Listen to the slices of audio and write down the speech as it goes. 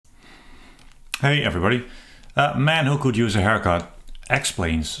Hey everybody. Man who could use a haircut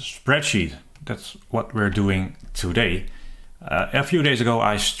explains spreadsheet. That's what we're doing today. A few days ago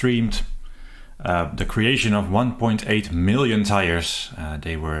I streamed the creation of 1.8 million tires.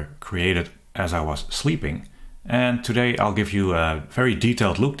 They were created as I was sleeping. And today I'll give you a very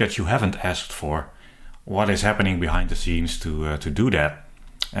detailed look that you haven't asked for. What is happening behind the scenes to do that.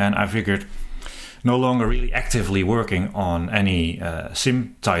 And I figured no longer really actively working on any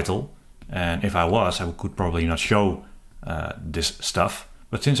sim title. And if I was, I could probably not show this stuff.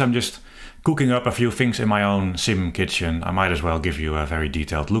 But since I'm just cooking up a few things in my own sim kitchen, I might as well give you a very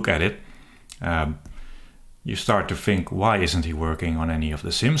detailed look at it. You start to think, why isn't he working on any of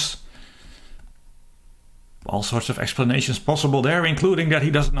the sims? All sorts of explanations possible there, including that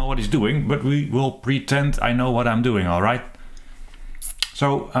he doesn't know what he's doing, but we will pretend I know what I'm doing, all right?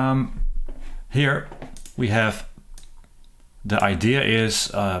 So here we have the idea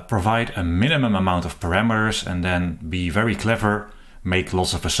is provide a minimum amount of parameters and then be very clever, make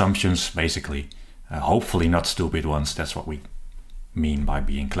lots of assumptions, basically. Hopefully not stupid ones, that's what we mean by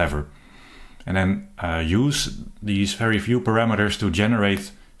being clever. And then use these very few parameters to generate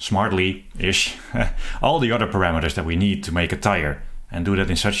smartly-ish all the other parameters that we need to make a tire. And do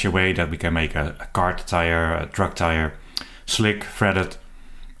that in such a way that we can make a kart tire, a truck tire, slick, threaded,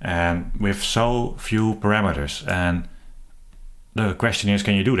 and with so few parameters. And the question is,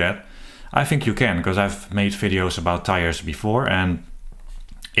 can you do that? I think you can, because I've made videos about tires before, and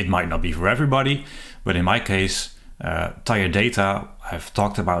it might not be for everybody, but in my case, tire data, I've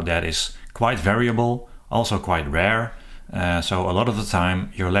talked about that, is quite variable, also quite rare. So a lot of the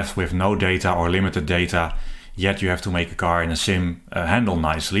time you're left with no data or limited data, yet you have to make a car in a sim handle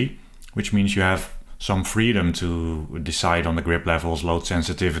nicely, which means you have some freedom to decide on the grip levels, load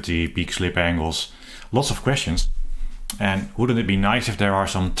sensitivity, peak slip angles, lots of questions. And wouldn't it be nice if there are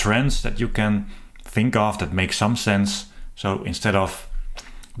some trends that you can think of that make some sense? So instead of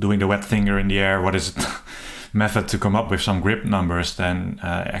doing the wet finger in the air, what is it, method to come up with some grip numbers, then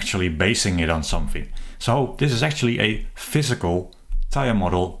actually basing it on something. So this is actually a physical tire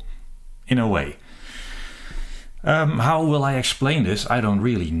model in a way. How will I explain this? I don't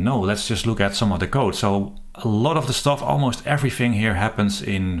really know. Let's just look at some of the code. So a lot of the stuff, almost everything here happens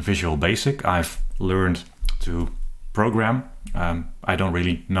in Visual Basic. I've learned to program. I don't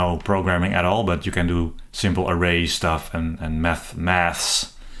really know programming at all, but you can do simple array stuff and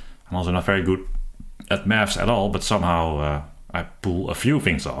maths. I'm also not very good at maths at all, but somehow I pull a few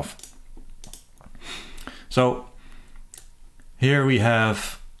things off. So here we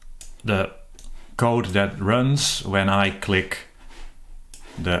have the code that runs when I click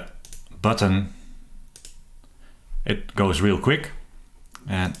the button. It goes real quick.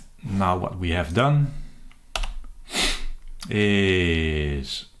 And now what we have done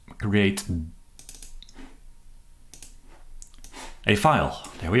is create a file.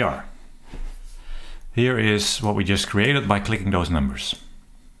 There we are. Here is what we just created by clicking those numbers,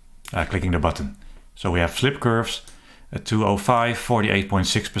 clicking the button. So we have slip curves, 205,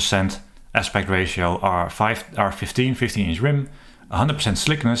 48.6% aspect ratio, R15, 15-inch rim, 100%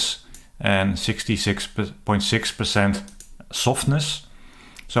 slickness, and 66.6% softness.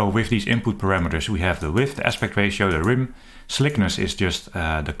 So with these input parameters, we have the width, the aspect ratio, the rim. Slickness is just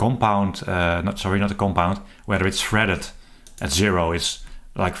the compound, not the compound, whether it's threaded at 0, it's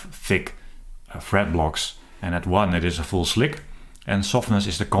like thick thread blocks, and at 1 it is a full slick. And softness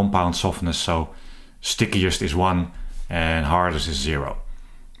is the compound softness, so stickiest is 1 and hardest is 0.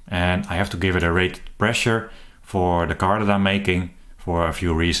 And I have to give it a rated pressure for the car that I'm making for a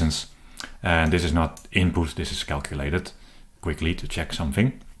few reasons. And this is not input, this is calculated quickly to check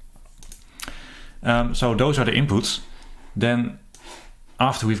something. So those are the inputs. Then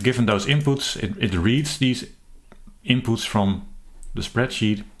after we've given those inputs, it reads these inputs from the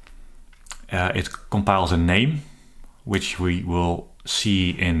spreadsheet. It compiles a name, which we will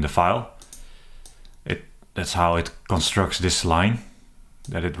see in the file. That's how it constructs this line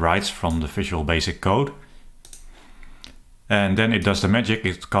that it writes from the Visual Basic code. And then it does the magic.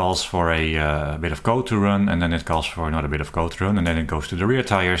 It calls for a bit of code to run, and then it calls for another bit of code to run, and then it goes to the rear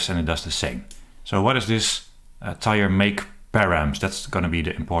tires and it does the same. So what is this tire make params? That's going to be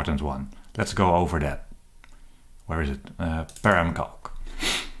the important one. Let's go over that. Where is it? Param calc.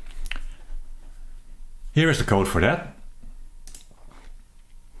 Here is the code for that.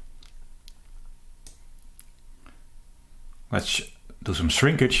 Let's do some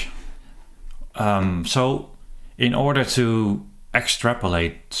shrinkage. So in order to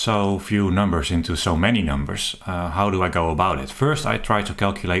extrapolate so few numbers into so many numbers, how do I go about it? First, I try to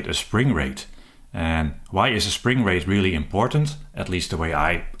calculate a spring rate. And why is the spring rate really important? At least the way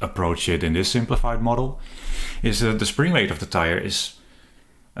I approach it in this simplified model, is that the spring rate of the tire is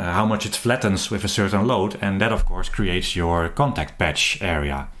how much it flattens with a certain load, and that of course creates your contact patch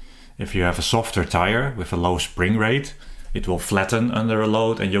area. If you have a softer tire with a low spring rate, it will flatten under a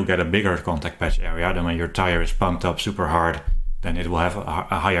load and you'll get a bigger contact patch area. Then when your tire is pumped up super hard, then it will have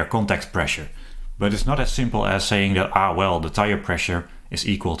a higher contact pressure. But it's not as simple as saying that, well, the tire pressure is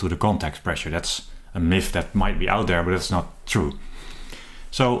equal to the contact pressure. That's a myth that might be out there, but it's not true.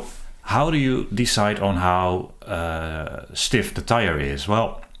 So how do you decide on how stiff the tire is?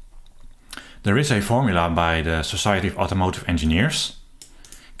 Well, there is a formula by the Society of Automotive Engineers.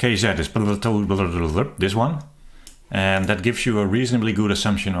 KZ is this one. And that gives you a reasonably good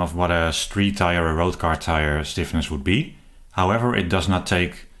assumption of what a street tire or road car tire stiffness would be. However, it does not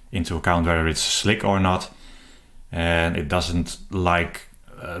take into account whether it's slick or not. And it doesn't like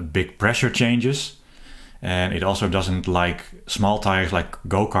big pressure changes. And it also doesn't like small tires like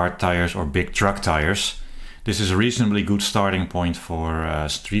go-kart tires or big truck tires. This is a reasonably good starting point for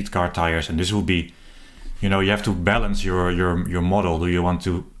street car tires. And this will be, you have to balance your model. Do you want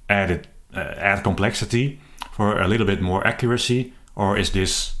to add complexity for a little bit more accuracy, or is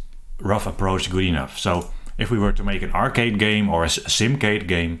this rough approach good enough? So if we were to make an arcade game or a simcade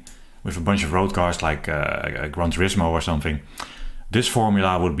game with a bunch of road cars like Gran Turismo or something, this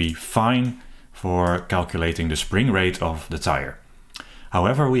formula would be fine for calculating the spring rate of the tire.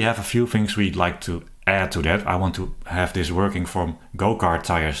 However, we have a few things we'd like to add to that. I want to have this working from go-kart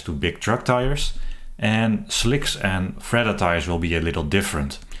tires to big truck tires, and slicks and threaded tires will be a little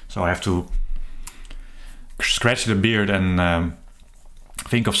different. So I have to scratch the beard and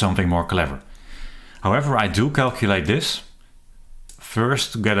think of something more clever. However, I do calculate this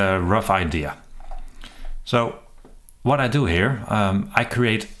first to get a rough idea. So what I do here, I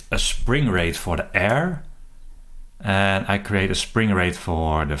create a spring rate for the air, and I create a spring rate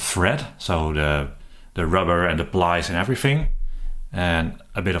for the thread, so the rubber and the plies and everything, and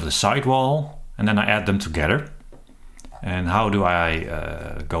a bit of the sidewall, and then I add them together. And how do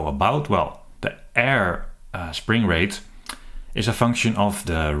I go about? Well, the air spring rate is a function of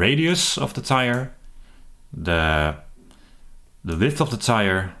the radius of the tire, the width of the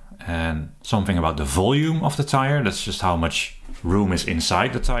tire, and something about the volume of the tire. That's just how much room is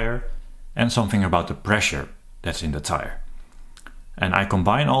inside the tire, and something about the pressure that's in the tire. And I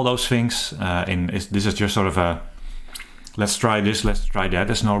combine all those things this is just sort of a let's try this, let's try that.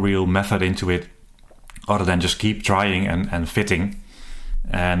 There's no real method into it other than just keep trying and fitting.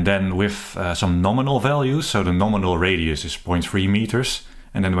 And then with some nominal values, so the nominal radius is 0.3 meters,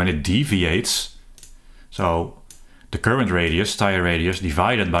 and then when it deviates, so the current radius, tire radius,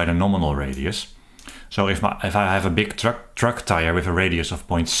 divided by the nominal radius. So if I have a big truck tire with a radius of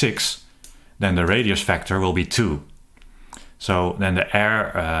 0.6, then the radius factor will be 2. So then the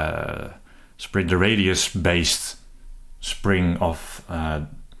air the radius-based spring of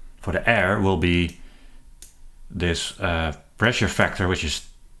for the air will be this pressure factor, which is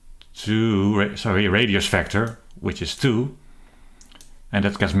 2, sorry, radius factor, which is 2, and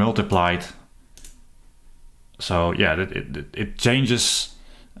that gets multiplied. So yeah, it changes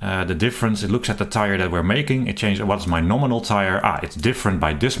the difference. It looks at the tire that we're making. It changes what's my nominal tire. It's different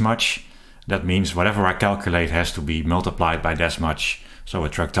by this much. That means whatever I calculate has to be multiplied by this much. So a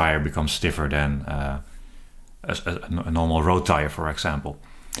truck tire becomes stiffer than a normal road tire, for example.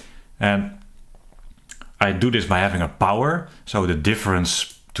 And I do this by having a power. So the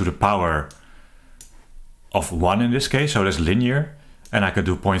difference to the power of 1 in this case. So that's linear. And I could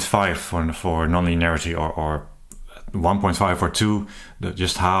do 0.5 for nonlinearity, or 1.5 for 2.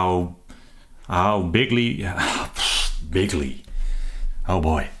 Just how bigly, oh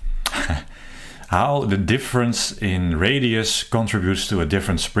boy. How the difference in radius contributes to a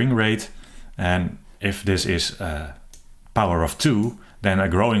different spring rate. And if this is a power of 2, then a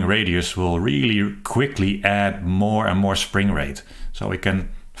growing radius will really quickly add more and more spring rate. So we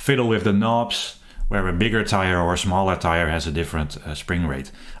can fiddle with the knobs, where a bigger tire or a smaller tire has a different spring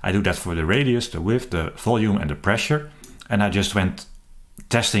rate. I do that for the radius, the width, the volume, and the pressure. And I just went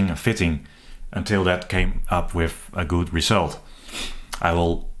testing and fitting until that came up with a good result. I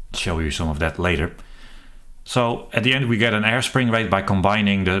will show you some of that later. So at the end we get an air spring rate by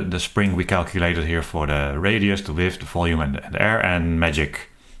combining the spring we calculated here for the radius, the width, the volume, and the air, and magic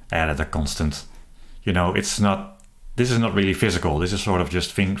added a constant. This is not really physical. This is sort of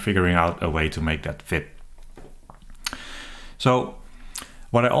just figuring out a way to make that fit. So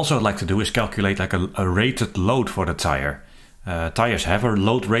what I also like to do is calculate like a rated load for the tire. Tires have a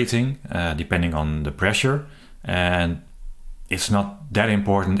load rating depending on the pressure, and it's not that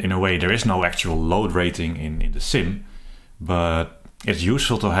important in a way. There is no actual load rating in the sim, but it's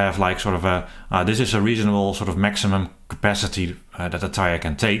useful to have like sort of a, this is a reasonable sort of maximum capacity that the tire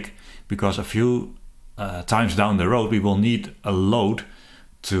can take, because a few times down the road we will need a load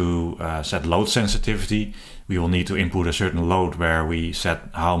to set load sensitivity. We will need to input a certain load where we set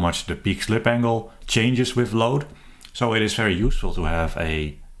how much the peak slip angle changes with load. So it is very useful to have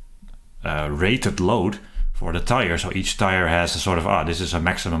a rated load for the tire. So each tire has a sort of, this is a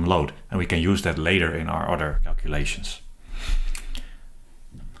maximum load, and we can use that later in our other calculations.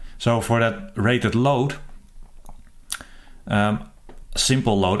 So for that rated load,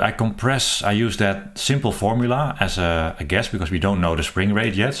 simple load, I use that simple formula as a guess, because we don't know the spring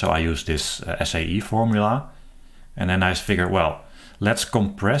rate yet. So I use this SAE formula, and then I figure, well, let's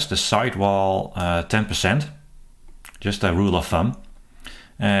compress the sidewall 10%, just a rule of thumb.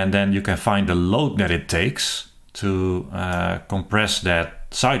 And then you can find the load that it takes to compress that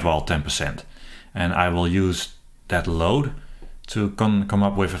sidewall 10%. And I will use that load to come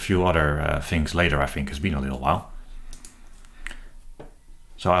up with a few other things later. I think it's been a little while.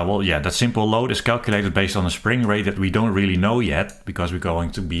 So I will, that simple load is calculated based on a spring rate that we don't really know yet, because we're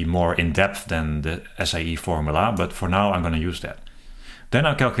going to be more in depth than the SAE formula. But for now, I'm going to use that. Then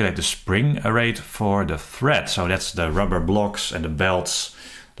I'll calculate the spring rate for the thread. So that's the rubber blocks and the belts,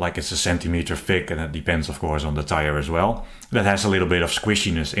 like it's a centimeter thick, and it depends of course on the tire as well. That has a little bit of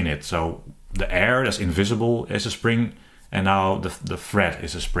squishiness in it. So the air that's invisible is a spring, and now the thread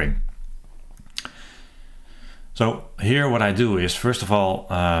is a spring. So here what I do is, first of all,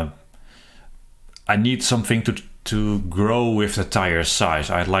 I need something to grow with the tire size.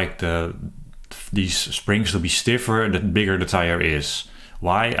 I'd like these springs to be stiffer the bigger the tire is.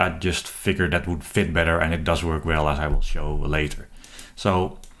 Why? I just figured that would fit better, and it does work well, as I will show later.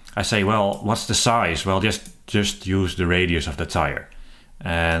 So I say, well, what's the size? Well, just use the radius of the tire.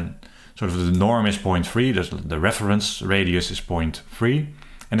 And sort of the norm is 0.3, the reference radius is 0.3.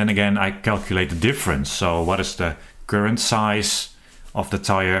 And then again, I calculate the difference. So what is the current size of the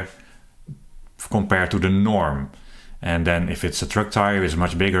tire compared to the norm? And then if it's a truck tire, it's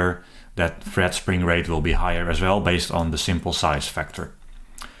much bigger, that thread spring rate will be higher as well, based on the simple size factor.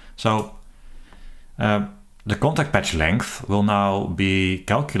 So the contact patch length will now be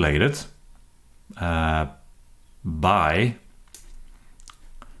calculated by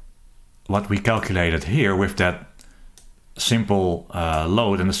what we calculated here with that simple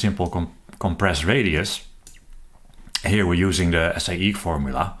load and the simple compressed radius. Here we're using the SAE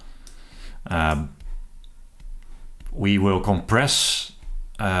formula. We will compress,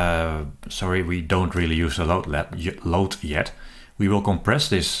 we don't really use the load yet. We will compress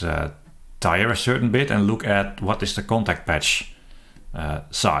this tire a certain bit and look at what is the contact patch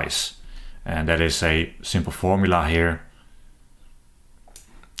size. And that is a simple formula here.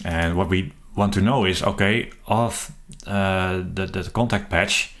 And what we want to know is, okay, of the contact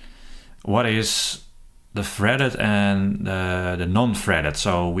patch, what is the threaded and the non-threaded?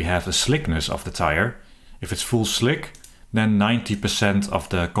 So we have the slickness of the tire. If it's full slick, then 90% of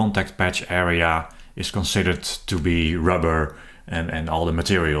the contact patch area is considered to be rubber and all the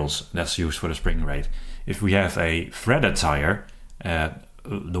materials that's used for the spring rate. If we have a threaded tire,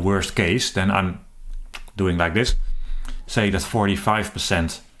 the worst case, then I'm doing like this. Say that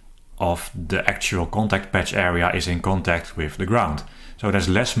 45% of the actual contact patch area is in contact with the ground. So there's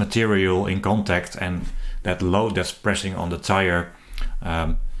less material in contact, and that load that's pressing on the tire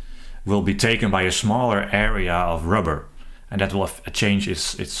will be taken by a smaller area of rubber, and that will change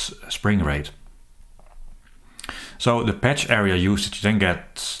its spring rate. So the patch area usage then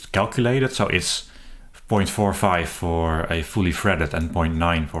gets calculated. So it's 0.45 for a fully threaded and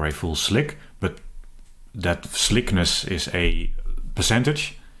 0.9 for a full slick, but that slickness is a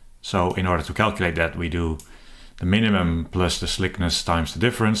percentage. So in order to calculate that, we do the minimum plus the slickness times the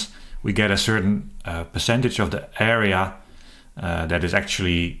difference. We get a certain percentage of the area that is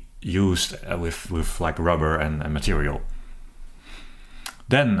actually used with like rubber and material.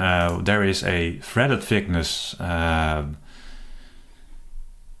 Then there is a threaded thickness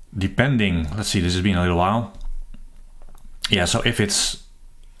depending, let's see, this has been a little while. Yeah, so if it's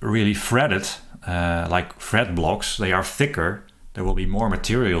really threaded, like thread blocks, they are thicker. There will be more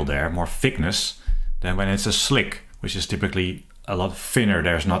material there, more thickness, than when it's a slick, which is typically a lot thinner.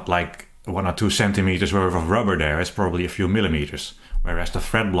 There's not like 1 or 2 centimeters worth of rubber there. It's probably a few millimeters. Whereas the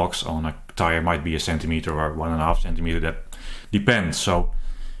thread blocks on a tire might be a centimeter or 1.5 centimeter. That depends. So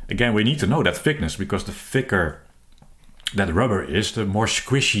again, we need to know that thickness, because the thicker that rubber is, the more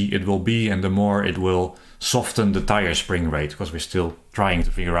squishy it will be, and the more it will soften the tire spring rate, because we're still trying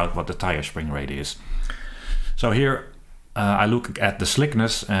to figure out what the tire spring rate is. So here I look at the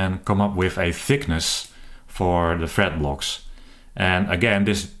slickness and come up with a thickness for the thread blocks. And again,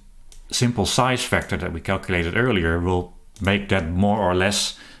 this simple size factor that we calculated earlier will make that more or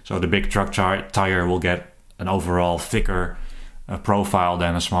less, so the big truck tire will get an overall thicker profile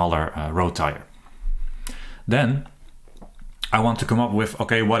than a smaller road tire. Then I want to come up with,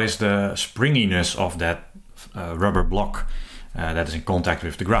 okay, what is the springiness of that rubber block that is in contact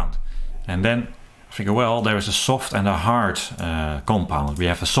with the ground? And then I figure, well, there is a soft and a hard compound. We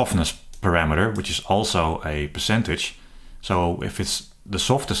have a softness parameter, which is also a percentage. So if it's the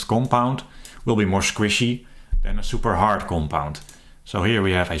softest compound, will be more squishy than a super hard compound. So here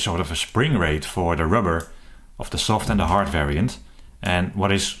we have a sort of a spring rate for the rubber of the soft and the hard variant. And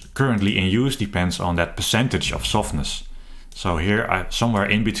what is currently in use depends on that percentage of softness. So here, somewhere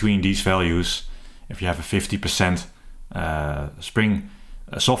in between these values, if you have a 50% spring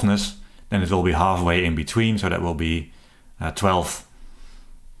softness, then it will be halfway in between. So that will be 12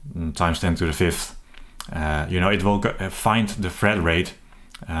 times 10 to the fifth. It will find the thread rate.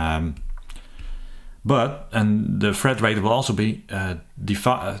 And the thread rate will also be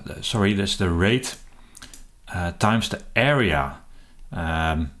that's the rate times the area.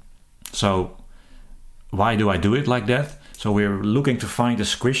 So why do I do it like that? So we're looking to find the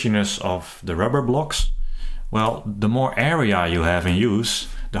squishiness of the rubber blocks. Well, the more area you have in use,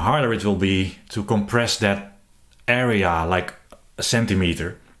 the harder it will be to compress that area like a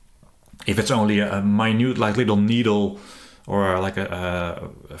centimeter. If it's only a minute, like little needle, or like a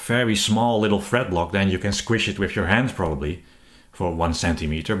very small little thread block, then you can squish it with your hand probably for 1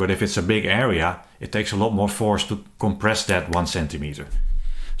 centimeter. But if it's a big area, it takes a lot more force to compress that 1 centimeter.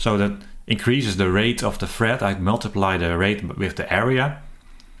 So that increases the rate of the thread. I multiply the rate with the area,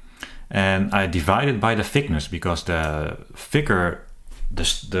 and I divide it by the thickness, because the thicker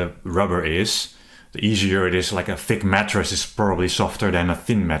the rubber is, the easier it is. Like a thick mattress is probably softer than a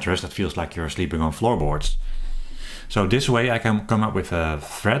thin mattress that feels like you're sleeping on floorboards. So this way I can come up with a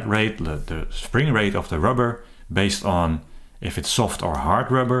thread rate, the spring rate of the rubber, based on if it's soft or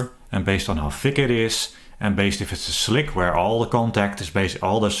hard rubber, and based on how thick it is, and based if it's a slick where all the contact is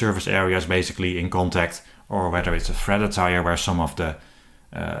all the surface area is basically in contact, or whether it's a threaded tire where some of the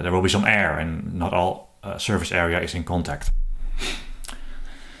there will be some air and not all surface area is in contact.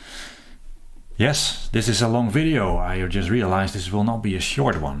 Yes, this is a long video. I just realized this will not be a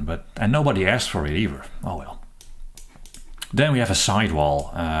short one, and nobody asked for it either. Oh well. Then we have a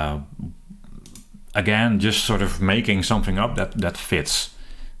sidewall. Again, just sort of making something up that fits.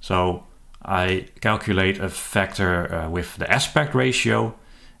 So I calculate a factor with the aspect ratio,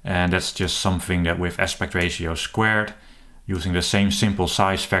 and that's just something that with aspect ratio squared, using the same simple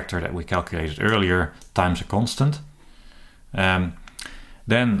size factor that we calculated earlier, times a constant.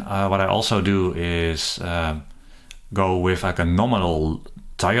 Then what I also do is go with like a nominal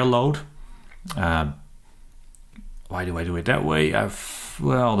tire load. Why do I do it that way?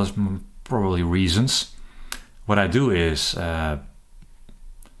 Well, there's probably reasons. What I do is the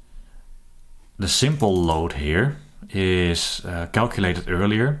simple load here is calculated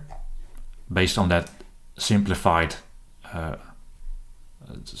earlier based on that simplified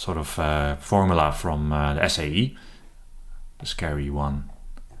sort of formula from the SAE, the scary one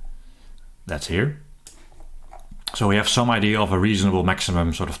that's here. So we have some idea of a reasonable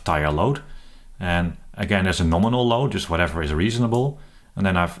maximum sort of tire load, and again there's a nominal load, just whatever is reasonable, and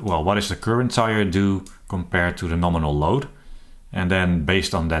then what is the current tire do compared to the nominal load, and then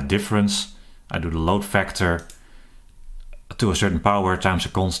based on that difference I do the load factor to a certain power times a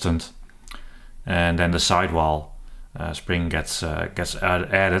constant, and then the sidewall spring gets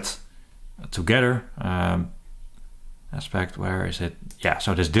added together. Aspect, where is it? Yeah,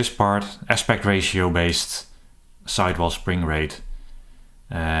 so there's this part, aspect ratio based sidewall spring rate,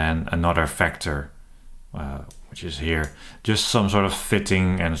 and another factor which is here, just some sort of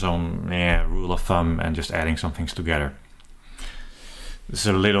fitting and some rule of thumb, and just adding some things together. This is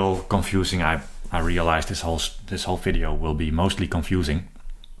a little confusing. I realize this whole video will be mostly confusing.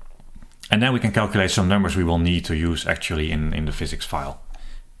 And then we can calculate some numbers we will need to use actually in the physics file.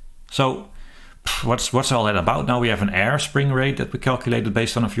 So what's all that about? Now we have an air spring rate that we calculated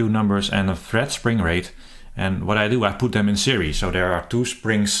based on a few numbers, and a thread spring rate. And what I do, I put them in series. So there are two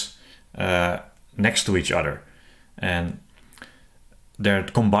springs next to each other, and their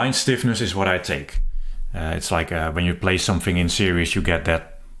combined stiffness is what I take. It's like when you place something in series, you get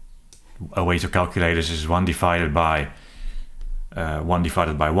that. A way to calculate this is 1 divided by 1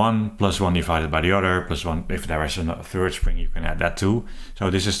 divided by 1 plus 1 divided by the other plus 1. If there is a third spring, you can add that too. So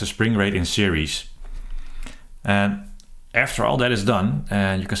this is the spring rate in series. And after all that is done,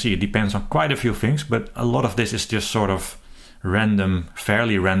 and you can see it depends on quite a few things, but a lot of this is just sort of random,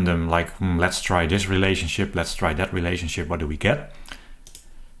 fairly random, like let's try this relationship, let's try that relationship, what do we get?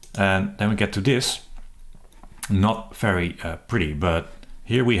 And then we get to this, not very pretty, but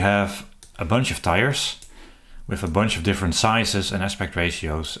here we have a bunch of tires with a bunch of different sizes and aspect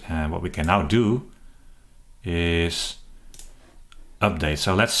ratios, and what we can now do is update.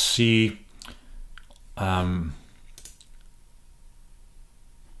 So let's see, yeah,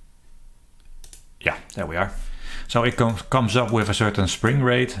 there we are. So it comes up with a certain spring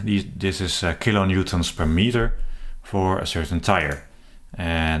rate. This is kilonewtons per meter for a certain tire.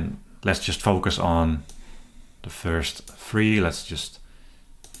 And let's just focus on the first three. Let's just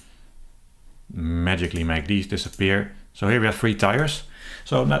magically make these disappear. So here we have 3 tires.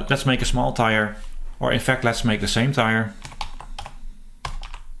 So let's make a small tire, or in fact, let's make the same tire.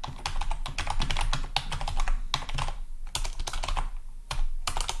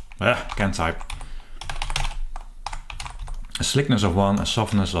 Can't type. A slickness of 1, a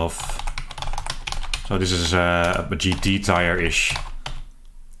softness of, so this is a GT tire-ish.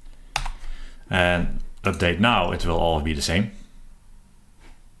 And update now, it will all be the same.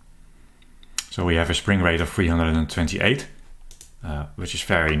 So we have a spring rate of 328, which is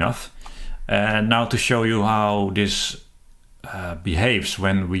fair enough. And now to show you how this behaves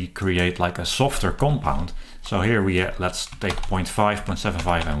when we create like a softer compound. So here we let's take 0.5,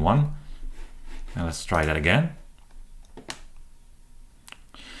 0.75 and 1. And let's try that again.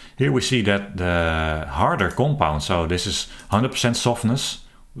 Here we see that the harder compound, so this is 100% softness,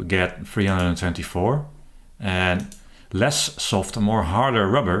 we get 324, and less soft, more harder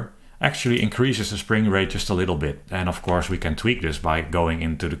rubber actually increases the spring rate just a little bit. And of course we can tweak this by going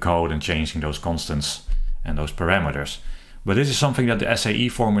into the code and changing those constants and those parameters. But this is something that the SAE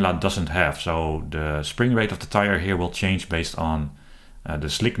formula doesn't have. So the spring rate of the tire here will change based on the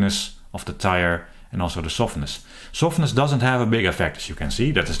slickness of the tire and also the softness. Softness doesn't have a big effect, as you can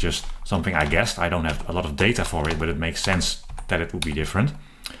see. That is just something I guessed. I don't have a lot of data for it, but it makes sense that it would be different.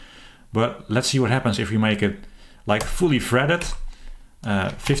 But let's see what happens if we make it like fully threaded,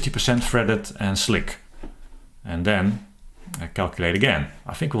 50% threaded and slick. And then calculate again.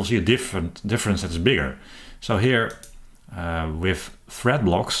 I think we'll see a difference that's bigger. So here with thread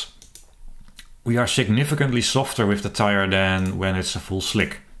blocks, we are significantly softer with the tire than when it's a full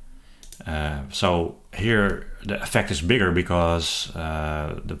slick. So here the effect is bigger because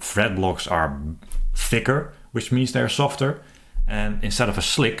the thread blocks are thicker, which means they're softer. And instead of a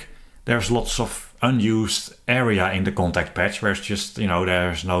slick, there's lots of unused area in the contact patch where it's just, you know,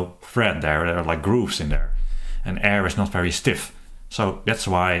 there's no thread there. There are like grooves in there and air is not very stiff. So that's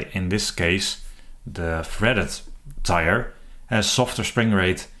why in this case, the threaded tire has softer spring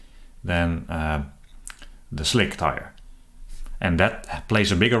rate than the slick tire. And that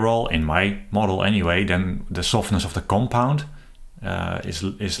plays a bigger role in my model anyway than the softness of the compound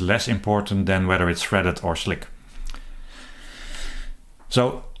is less important than whether it's threaded or slick.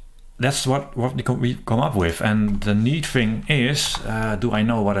 So that's what we come up with. And the neat thing is, do I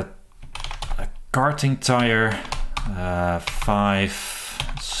know what a karting tire,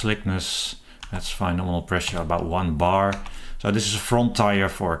 5 slickness, that's fine, nominal pressure about 1 bar. So this is a front tire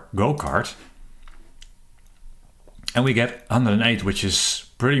for go-kart. And we get 108, which is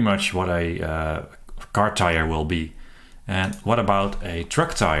pretty much what a car tire will be. And what about a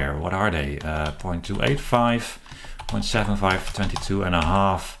truck tire? What are they? 0.285, 0.75, 22 and a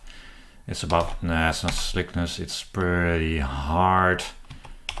half. It's about, nah, it's not slickness, it's pretty hard.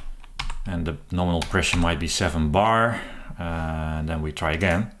 And the nominal pressure might be 7 bar. And then we try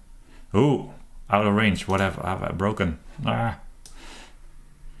again. Ooh, out of range. What have I broken? Ah,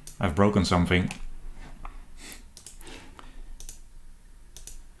 I've broken something.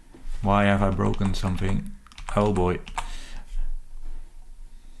 Why have I broken something? Oh boy.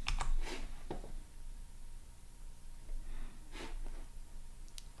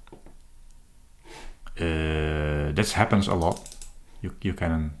 This happens a lot. You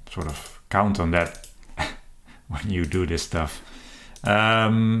can sort of count on that when you do this stuff. There's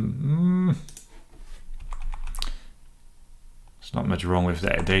not much wrong with the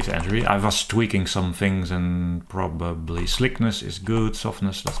data entry. I was tweaking some things and probably slickness is good.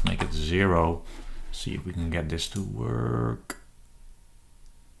 Softness, let's make it 0. See if we can get this to work.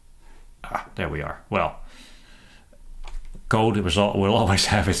 Ah, there we are. Well, code will always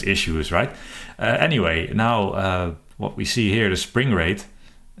have its issues, right? Anyway, now what we see here, the spring rate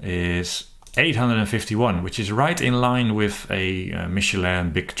is 851, which is right in line with a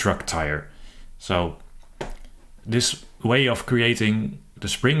Michelin big truck tire. So this way of creating the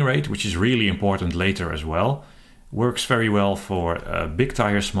spring rate, which is really important later as well, works very well for big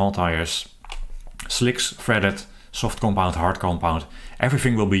tires, small tires, slicks, threaded, soft compound, hard compound.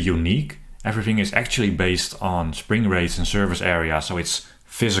 Everything will be unique. Everything is actually based on spring rates and surface area, so it's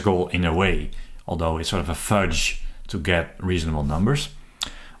physical in a way, although it's sort of a fudge to get reasonable numbers.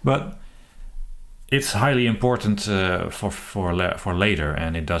 But it's highly important for later,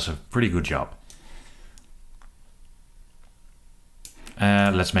 and it does a pretty good job.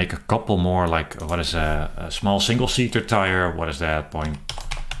 Let's make a couple more, like what is a small single-seater tire? What is that?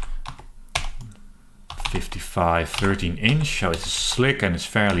 0.55, 13 inch. So it's slick and it's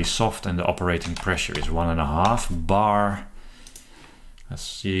fairly soft, and the operating pressure is 1.5 bar. Let's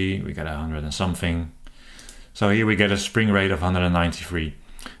see, we got 100 and something. So here we get a spring rate of 193.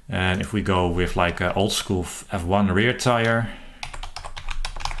 And if we go with like an old school F1 rear tire,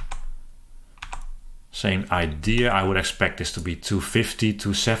 same idea. I would expect this to be 250,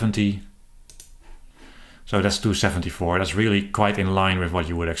 270. So that's 274. That's really quite in line with what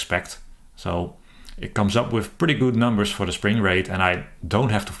you would expect. So it comes up with pretty good numbers for the spring rate, and I don't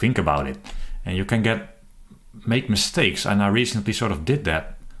have to think about it. And you can make mistakes, and I recently sort of did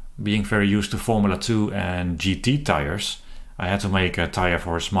that. Being very used to Formula 2 and GT tires, I had to make a tire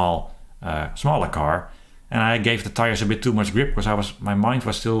for a smaller car, and I gave the tires a bit too much grip because my mind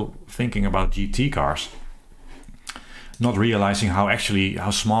was still thinking about GT cars, not realizing how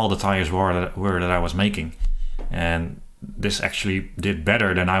small the tires were that I was making. And this actually did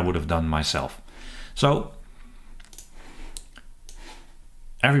better than I would have done myself. So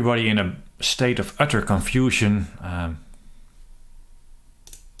everybody in a state of utter confusion.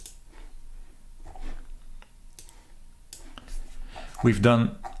 We've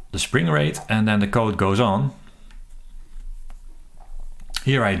done the spring rate, and then the code goes on.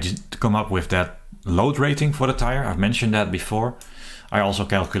 Here I come up with that load rating for the tire. I've mentioned that before. I also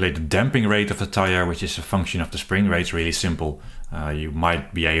calculate the damping rate of the tire, which is a function of the spring rate. It's really simple. You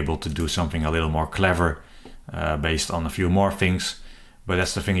might be able to do something a little more clever based on a few more things, but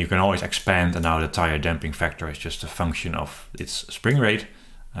that's the thing you can always expand, and now the tire damping factor is just a function of its spring rate.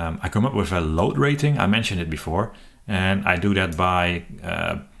 I come up with a load rating. I mentioned it before, and I do that by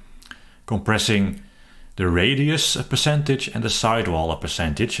compressing the radius a percentage and the sidewall a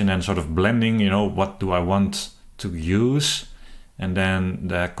percentage, and then sort of blending, what do I want to use, and then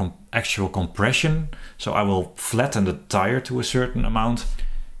the actual compression. So I will flatten the tire to a certain amount,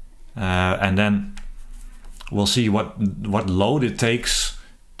 and then we'll see what load it takes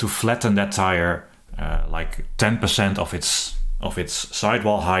to flatten that tire, like 10% of its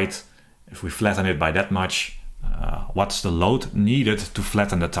sidewall height. If we flatten it by that much, what's the load needed to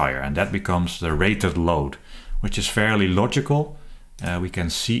flatten the tire? And that becomes the rated load, which is fairly logical. We can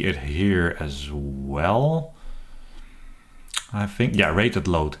see it here as well, I think. Yeah, rated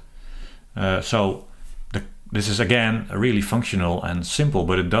load. This is again really functional and simple,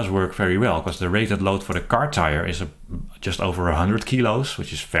 but it does work very well, because the rated load for the car tire is just over 100 kilos,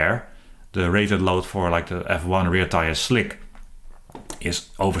 which is fair. The rated load for like the F1 rear tire slick is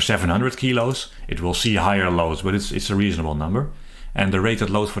over 700 kilos. It will see higher loads, but it's a reasonable number. And the rated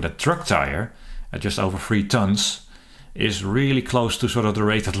load for the truck tire at just over 3 tons is really close to sort of the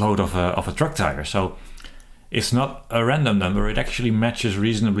rated load of a truck tire. So it's not a random number. It actually matches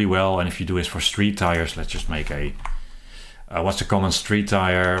reasonably well. And if you do this for street tires, let's just make what's a common street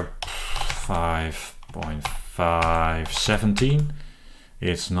tire? 5.517.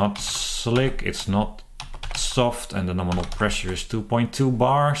 It's not slick, it's not soft, and the nominal pressure is 2.2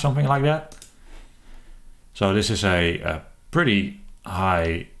 bar, something like that. So this is a pretty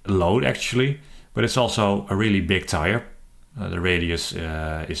high load actually, but it's also a really big tire. The radius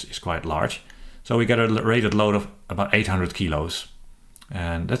is quite large. So we get a rated load of about 800 kilos,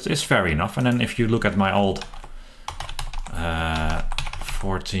 and it's fair enough. And then if you look at my old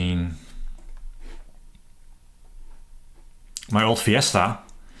my old Fiesta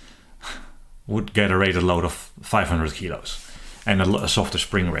would get a rated load of 500 kilos and a softer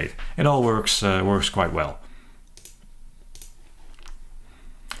spring rate. It all works quite well.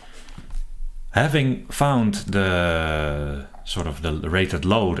 Having found the sort of the rated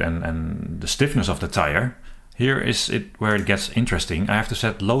load and the stiffness of the tire, here is where it gets interesting. I have to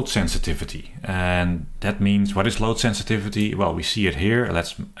set load sensitivity, and that means, what is load sensitivity? Well, we see it here.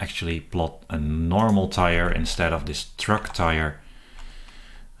 Let's actually plot a normal tire instead of this truck tire.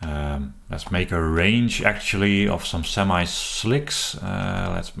 Let's make a range actually of some semi-slicks.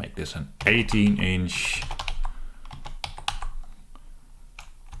 Let's make this an 18-inch,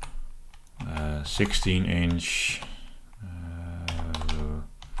 16-inch.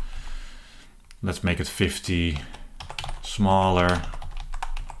 Let's make it 50, smaller.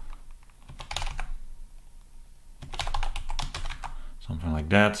 Something like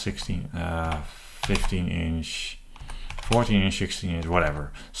that. 15-inch. 14 inch, 16 inch,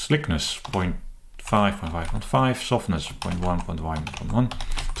 whatever. Slickness 0.5, 0.5, softness 0.1, 0.1, 0.1,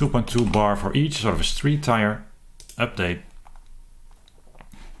 2.2 bar for each, sort of a street tire. Update.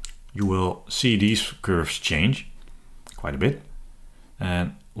 You will see these curves change quite a bit.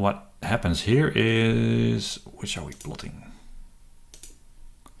 And what happens here is, which are we plotting?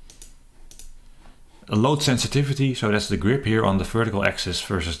 A load sensitivity, so that's the grip here on the vertical axis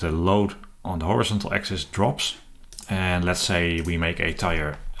versus the load on the horizontal axis drops. And let's say we make a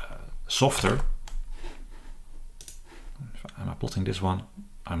tire softer. Am I plotting this one?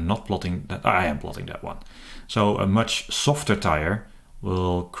 I'm not plotting that. I am plotting that one. So a much softer tire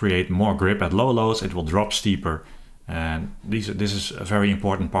will create more grip at low loads. It will drop steeper. And this is a very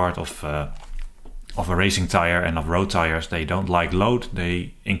important part of a racing tire and of road tires. They don't like load.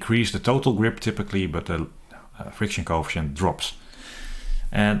 They increase the total grip typically, but the friction coefficient drops.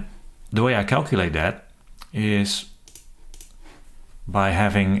 And the way I calculate that is by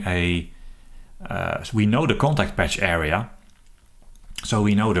having we know the contact patch area. So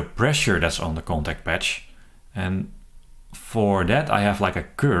we know the pressure that's on the contact patch. And for that I have like a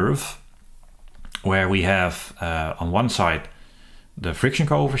curve where we have on one side the friction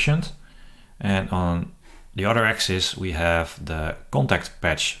coefficient, and on the other axis we have the contact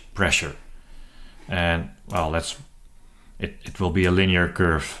patch pressure. And well, it will be a linear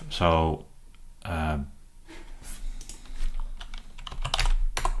curve. So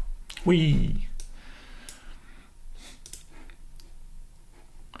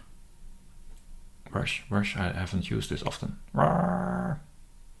brush, I haven't used this often.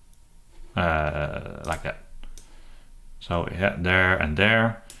 Like that. So yeah, there and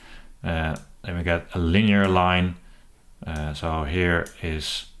there. Then we get a linear line. So here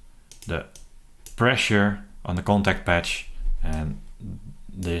is the pressure on the contact patch, and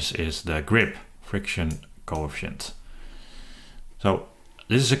this is the grip friction coefficient. So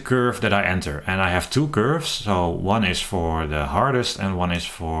this is a curve that I enter, and I have two curves. So one is for the hardest and one is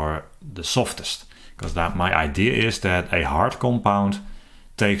for the softest, because my idea is that a hard compound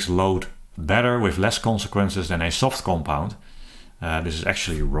takes load better with less consequences than a soft compound. This is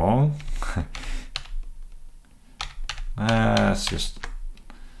actually wrong. It's just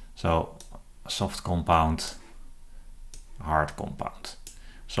so a soft compound, hard compound,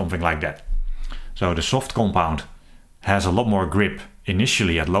 something like that. So the soft compound has a lot more grip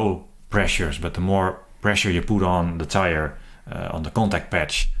initially at low pressures, but the more pressure you put on the tire on the contact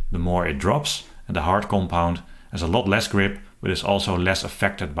patch, the more it drops. And the hard compound has a lot less grip, but is also less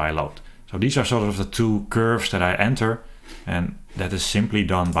affected by load. So these are sort of the two curves that I enter, and that is simply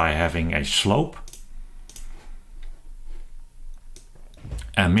done by having a slope,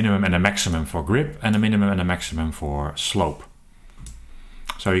 a minimum and a maximum for grip, and a minimum and a maximum for slope.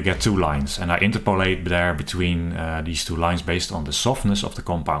 So you get two lines, and I interpolate there between these two lines based on the softness of the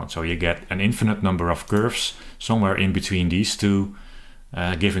compound. So you get an infinite number of curves somewhere in between these two,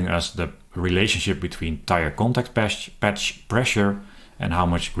 giving us the relationship between tire contact patch pressure and how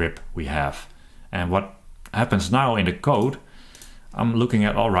much grip we have. And what happens now in the code, I'm looking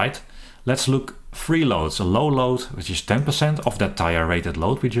at, all right, let's look free loads, a low load, which is 10% of that tire rated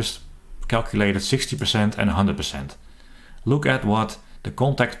load. We just calculated 60% and 100%. Look at what the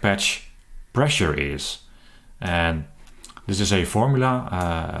contact patch pressure is. And this is a formula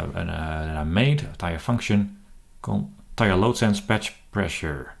that I made, a tire function, tire load sense patch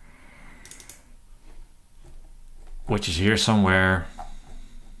pressure, which is here somewhere.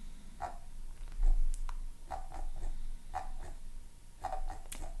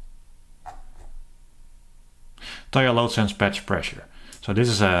 Tire load sense patch pressure. So this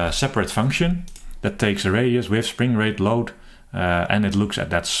is a separate function that takes a radius, width, spring rate, load, and it looks at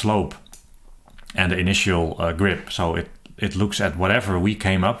that slope and the initial grip. So it looks at whatever we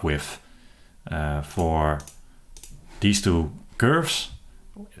came up with for these two curves,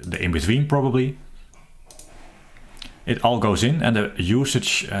 the in-between probably. It all goes in, and the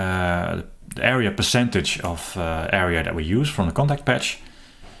usage, the area percentage of area that we use from the contact patch,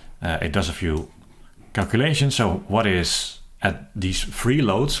 it does a few calculations. So what is at these free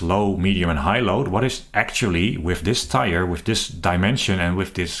loads, low, medium and high load, what is actually with this tire, with this dimension and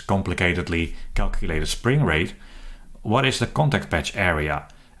with this complicatedly calculated spring rate, what is the contact patch area?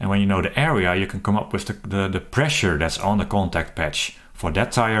 And when you know the area, you can come up with the pressure that's on the contact patch for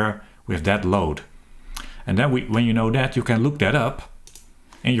that tire with that load. And then when you know that, you can look that up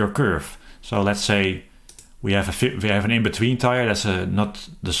in your curve. So let's say we have an in-between tire that's not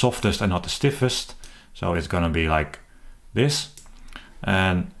the softest and not the stiffest. So it's gonna be like this.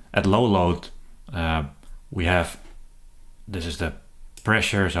 And at low load, this is the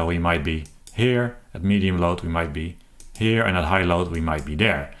pressure. So we might be here. At medium load, we might be here, and at high load we might be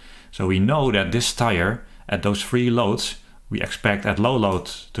there. So we know that this tire at those 3 loads, we expect at low load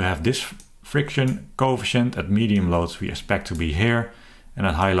to have this friction coefficient, at medium loads we expect to be here, and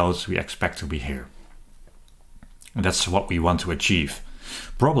at high loads we expect to be here. And that's what we want to achieve.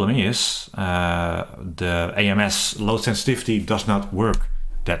 Problem is, the AMS load sensitivity does not work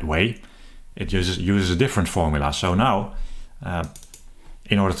that way. It uses a different formula. So now,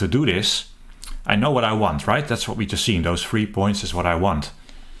 in order to do this, I know what I want, right? That's what we just seen. Those 3 points is what I want.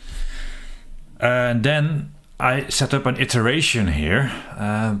 And then I set up an iteration here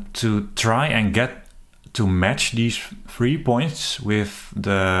to try and get to match these 3 points with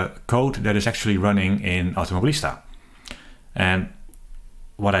the code that is actually running in Automobilista. And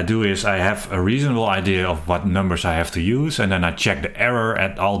what I do is I have a reasonable idea of what numbers I have to use, and then I check the error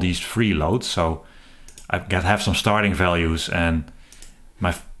at all these 3 loads. So I have some starting values, and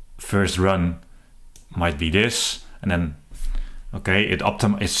my first run might be this, and then okay,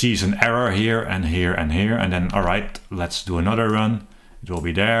 it sees an error here and here and here, and then all right, let's do another run. It will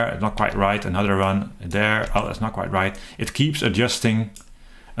be there, it's not quite right. Another run there, oh, that's not quite right. It keeps adjusting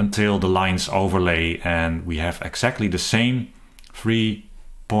until the lines overlay, and we have exactly the same 3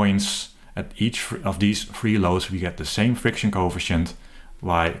 points at each of these 3 loads. We get the same friction coefficient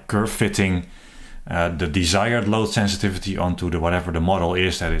by curve fitting the desired load sensitivity onto the whatever the model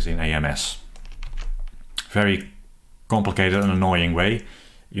is that is in AMS. Very complicated and annoying way.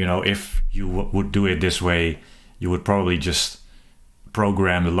 You know, if you would do it this way, you would probably just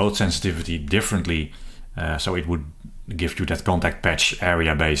program the load sensitivity differently, so it would give you that contact patch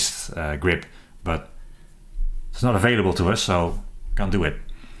area based grip, but it's not available to us, so can't do it.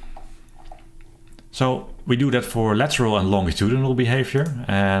 So we do that for lateral and longitudinal behavior,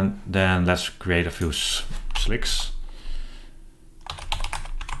 and then let's create a few slicks.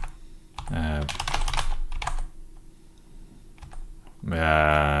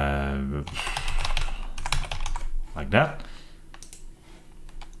 Like that.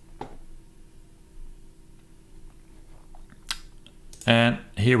 And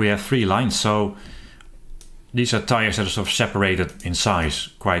here we have 3 lines. So these are tires that are sort of separated in size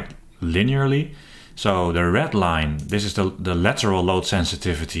quite linearly. So the red line, this is the lateral load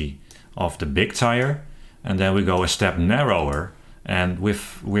sensitivity of the big tire. And then we go a step narrower, and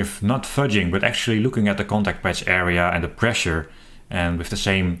with not fudging, but actually looking at the contact patch area and the pressure, and with the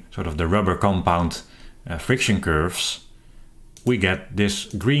same sort of the rubber compound friction curves, we get this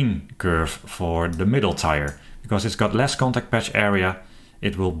green curve for the middle tire. Because it's got less contact patch area,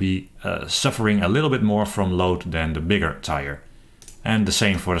 it will be suffering a little bit more from load than the bigger tire. And the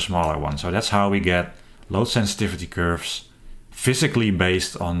same for the smaller one. So that's how we get load sensitivity curves physically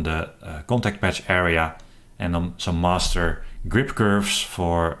based on the contact patch area, and on some master grip curves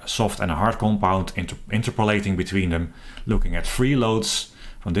for soft and a hard compound, interpolating between them, looking at 3 loads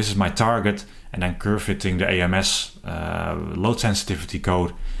from this is my target, and then curve fitting the AMS load sensitivity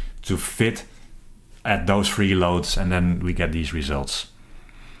code to fit at those 3 loads, and then we get these results.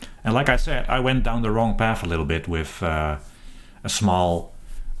 And like I said, I went down the wrong path a little bit with a small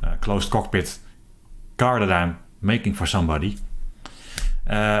closed cockpit car that I'm making for somebody,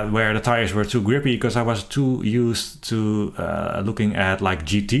 where the tires were too grippy because I was too used to looking at like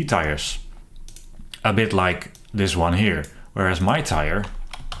GT tires, a bit like this one here, whereas my tire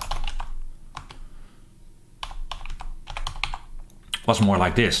was more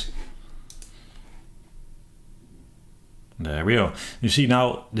like this. There we go. You see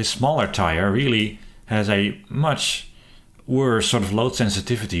now this smaller tire really has a much worse sort of load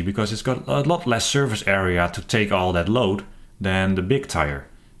sensitivity because it's got a lot less surface area to take all that load than the big tire.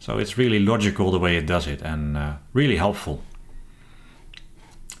 So it's really logical the way it does it, and really helpful.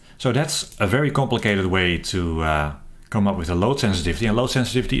 So that's a very complicated way to come up with a load sensitivity, and load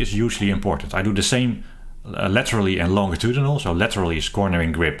sensitivity is hugely important. I do the same laterally and longitudinal. So laterally is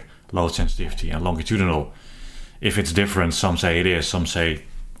cornering grip load sensitivity, and longitudinal, if it's different, some say it is, some say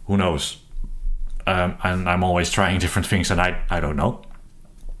who knows. And I'm always trying different things, and I don't know.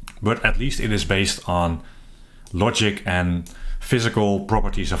 But at least it is based on logic and physical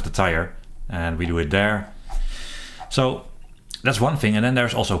properties of the tire, and we do it there. So that's one thing. And then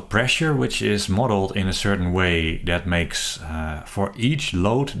there's also pressure, which is modeled in a certain way that makes for each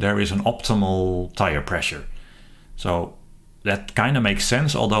load there is an optimal tire pressure. So that kind of makes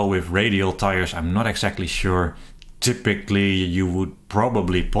sense, although with radial tires I'm not exactly sure. Typically you would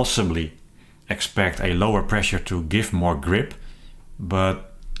probably possibly expect a lower pressure to give more grip,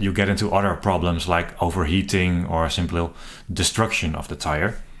 but you get into other problems like overheating or simple destruction of the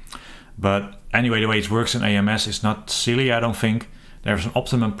tire. But anyway, the way it works in AMS is not silly, I don't think. There's an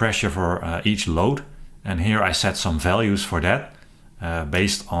optimum pressure for each load, and here I set some values for that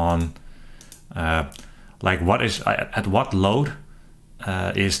based on like what is at what load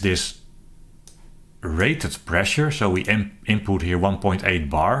is this rated pressure. So we input here 1.8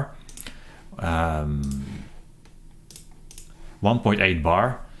 bar. 1.8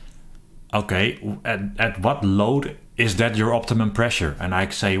 bar. Okay, at what load is that your optimum pressure? And I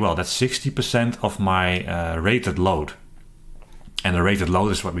say, well, that's 60% of my rated load. And the rated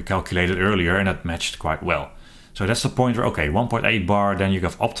load is what we calculated earlier, and that matched quite well. So that's the point where, okay, 1.8 bar, then you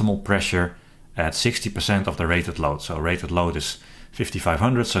have optimal pressure at 60% of the rated load. So rated load is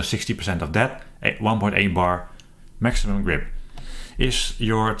 5500, so 60% of that, 1.8 bar, maximum grip. Is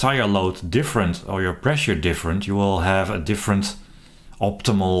your tire load different or your pressure different, you will have a different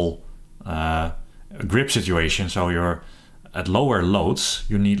optimal grip situation. So you're at lower loads,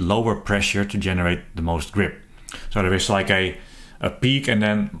 you need lower pressure to generate the most grip. So there is like a peak, and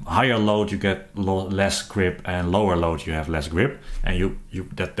then higher load you get less grip, and lower load you have less grip. And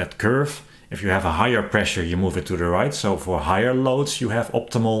that curve, if you have a higher pressure, you move it to the right. So for higher loads you have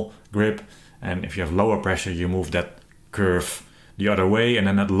optimal grip, and if you have lower pressure, you move that curve the other way, and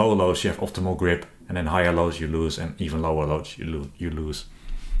then at low loads you have optimal grip, and then higher loads you lose, and even lower loads you lose.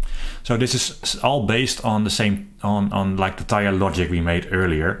 So this is all based on the same on like the tire logic we made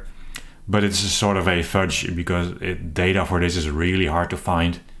earlier, but it's sort of a fudge because data for this is really hard to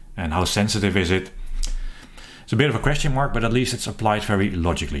find, and how sensitive is it? It's a bit of a question mark, but at least it's applied very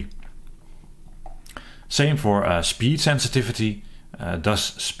logically. Same for speed sensitivity. Does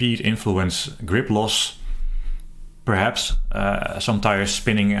speed influence grip loss? Perhaps some tires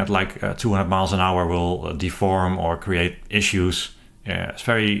spinning at like 200 miles an hour will deform or create issues. It's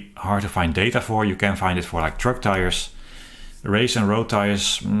very hard to find data for. You can find it for like truck tires. Race and road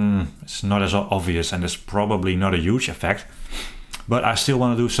tires, it's not as obvious, and there's probably not a huge effect. But I still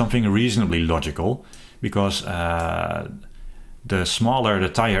want to do something reasonably logical, because the smaller the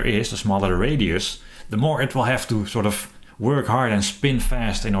tire is, the smaller the radius, the more it will have to sort of work hard and spin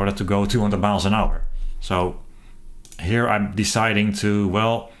fast in order to go 200 miles an hour. So here I'm deciding to,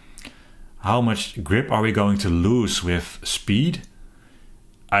 well, how much grip are we going to lose with speed?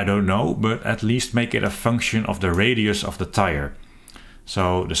 I don't know, but at least make it a function of the radius of the tire.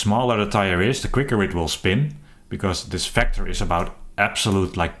 So the smaller the tire is, the quicker it will spin, because this factor is about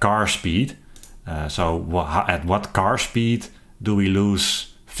absolute like car speed. So at what car speed do we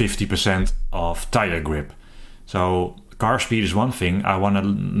lose 50% of tire grip? So car speed is one thing. I want to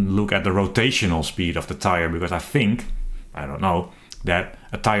look at the rotational speed of the tire, because I think, I don't know, that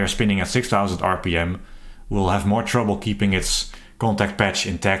a tire spinning at 6000 RPM will have more trouble keeping its contact patch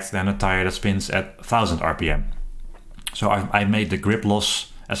intact than a tire that spins at 1000 RPM. So I made the grip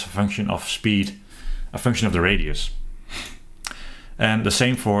loss as a function of speed, a function of the radius. And the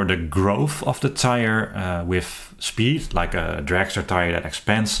same for the growth of the tire with speed, like a dragster tire that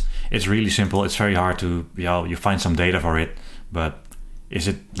expands. It's really simple. It's very hard to, you find some data for it, but is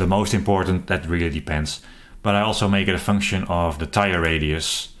it the most important? That really depends. But I also make it a function of the tire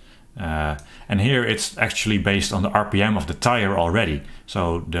radius. And here it's actually based on the RPM of the tire already.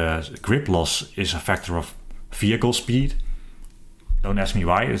 So the grip loss is a factor of vehicle speed. Don't ask me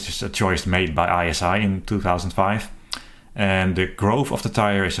why, it's just a choice made by ISI in 2005. And the growth of the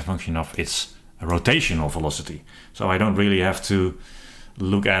tire is a function of its rotational velocity. So I don't really have to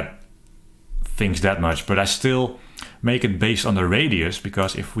look at things that much, but I still make it based on the radius,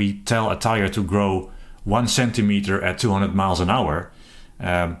 because if we tell a tire to grow 1 centimeter at 200 miles an hour,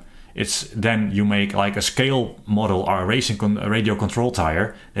 it's then you make like a scale model or a radio control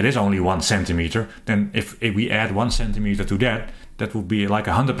tire that is only 1 centimeter. Then if we add 1 centimeter to that, that would be like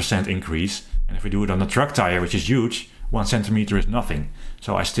 100% increase. And if we do it on a truck tire, which is huge, 1 centimeter is nothing.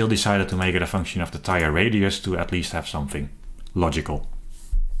 So I still decided to make it a function of the tire radius to at least have something logical.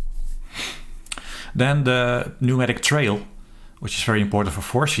 Then the pneumatic trail, which is very important for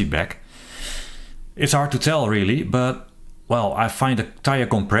force feedback. It's hard to tell really, but well, I find the tire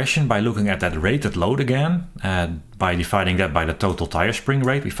compression by looking at that rated load again, and by dividing that by the total tire spring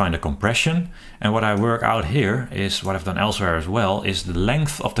rate, we find the compression. And what I work out here is what I've done elsewhere as well, is the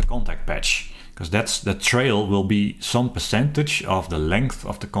length of the contact patch, because that's the trail will be some percentage of the length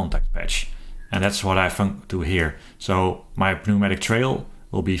of the contact patch. And that's what I do here. So my pneumatic trail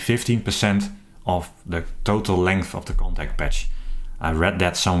will be 15% of the total length of the contact patch. I read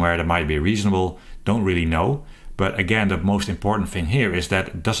that somewhere, that might be reasonable, don't really know. But again, the most important thing here is that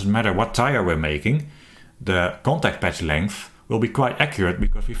it doesn't matter what tire we're making, the contact patch length will be quite accurate,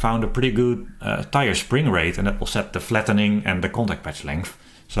 because we found a pretty good tire spring rate, and that will set the flattening and the contact patch length.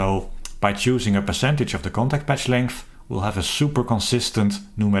 So by choosing a percentage of the contact patch length, we'll have a super consistent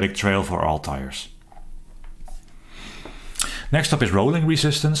pneumatic trail for all tires. Next up is rolling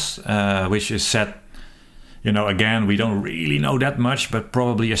resistance, which is set, you know, again, we don't really know that much, but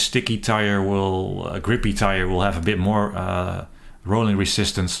probably a sticky tire a grippy tire will have a bit more rolling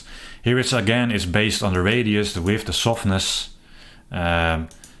resistance. Here it's again, it's based on the radius, the width, the softness, and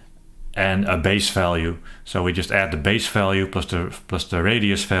a base value. So we just add the base value plus the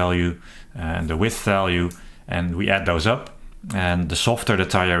radius value and the width value, and we add those up. And the softer the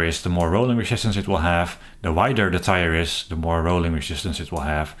tire is, the more rolling resistance it will have. The wider the tire is, the more rolling resistance it will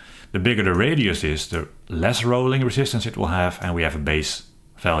have. The bigger the radius is, the less rolling resistance it will have, and we have a base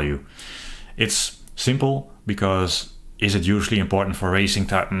value. It's simple because is it usually important for racing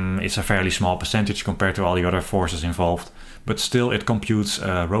time? It's a fairly small percentage compared to all the other forces involved, but still it computes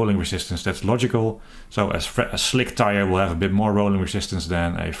rolling resistance. That's logical. So a slick tire will have a bit more rolling resistance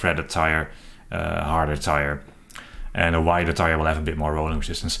than a threaded tire, harder tire. And a wider tire will have a bit more rolling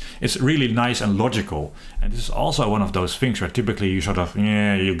resistance. It's really nice and logical. And this is also one of those things where typically you sort of,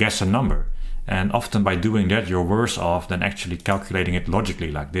 you guess a number. And often by doing that, you're worse off than actually calculating it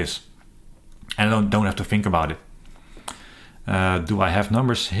logically like this. And don't have to think about it. Do I have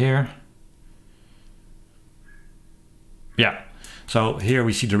numbers here? Yeah. So here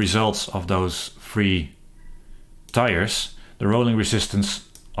we see the results of those 3 tires. The rolling resistance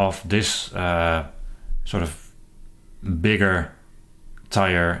of this sort of bigger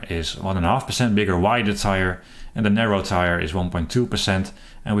tire is 1.5% bigger, wider tire, and the narrow tire is 1.2%.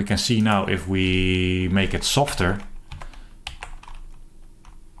 And we can see now if we make it softer,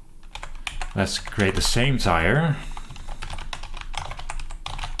 let's create the same tire.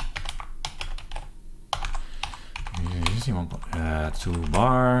 Two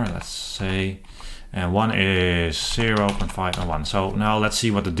bar, let's say, and one is 0.5 and 1. So now let's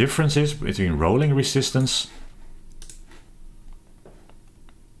see what the difference is between rolling resistance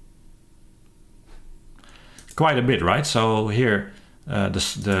quite a bit, right? So here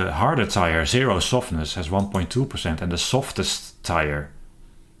the harder tire, 0 softness, has 1.2%, and the softest tire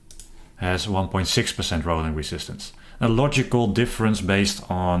has 1.6% rolling resistance. A logical difference based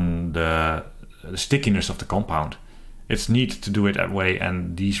on the stickiness of the compound. It's neat to do it that way,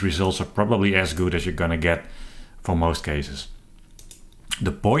 and these results are probably as good as you're gonna get for most cases.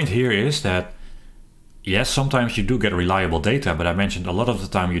 The point here is that yes, sometimes you do get reliable data, but I mentioned a lot of the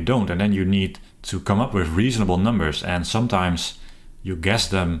time you don't, and then you need to come up with reasonable numbers, and sometimes you guess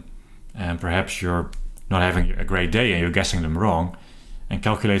them and perhaps you're not having a great day and you're guessing them wrong, and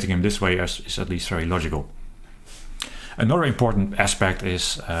calculating them this way is at least very logical. Another important aspect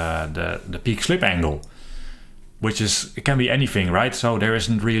is the peak slip angle, which is, it can be anything, right? So there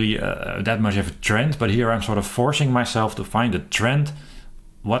isn't really that much of a trend, but here I'm sort of forcing myself to find a trend,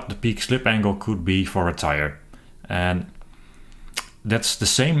 what the peak slip angle could be for a tire. And that's the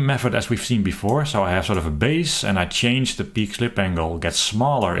same method as we've seen before. So I have sort of a base and I change the peak slip angle, gets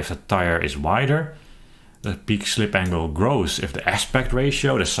smaller if the tire is wider. The peak slip angle grows if the aspect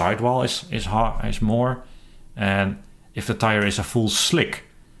ratio, the sidewall is more. And if the tire is a full slick,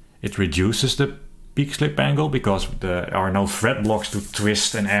 it reduces the peak slip angle because there are no thread blocks to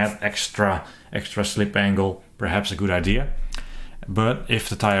twist and add extra slip angle, perhaps a good idea. But if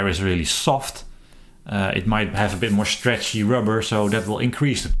the tire is really soft, it might have a bit more stretchy rubber, so that will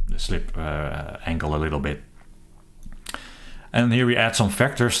increase the slip angle a little bit. And here we add some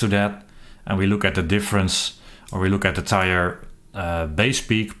factors to that, and we look at the difference, or we look at the tire base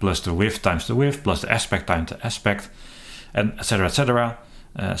peak plus the width times the width plus the aspect times the aspect, and etc. etc.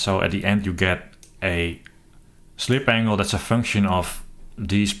 So at the end you get a slip angle that's a function of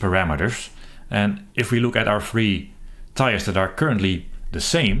these parameters. And if we look at our 3 tires that are currently the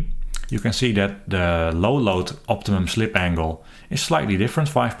same, you can see that the low load optimum slip angle is slightly different,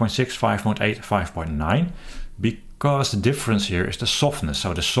 5.6, 5.8, 5.9, because the difference here is the softness.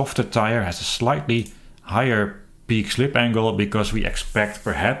 So the softer tire has a slightly higher peak slip angle because we expect,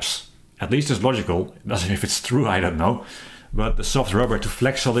 perhaps, at least it's logical, if it's true I don't know, but the soft rubber to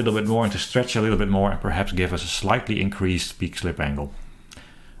flex a little bit more and to stretch a little bit more and perhaps give us a slightly increased peak slip angle.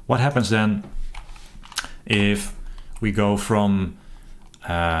 What happens then if we go from,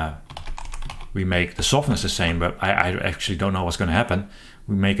 we make the softness the same, but I actually don't know what's going to happen.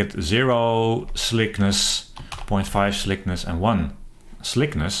 We make it 0 slickness, 0.5 slickness and 1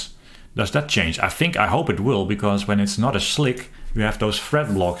 slickness. Does that change? I hope it will, because when it's not as slick, you have those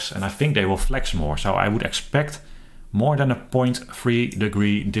thread blocks and I think they will flex more. So I would expect more than a 0.3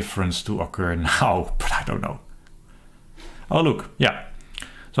 degree difference to occur now, but I don't know. Oh look, yeah.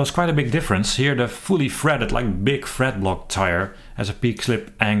 So it's quite a big difference. Here the fully threaded, like big thread block tire has a peak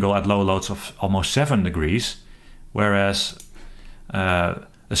slip angle at low loads of almost 7 degrees, whereas a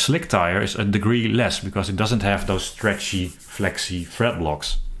A slick tire is a degree less because it doesn't have those stretchy, flexy thread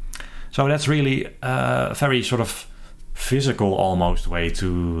blocks. So that's really a very sort of physical almost way to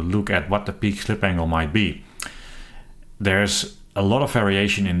look at what the peak slip angle might be. There's a lot of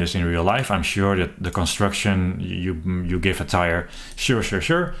variation in this in real life. I'm sure that the construction you give a tire,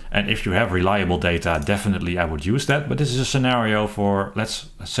 sure. And if you have reliable data, definitely I would use that. But this is a scenario for, let's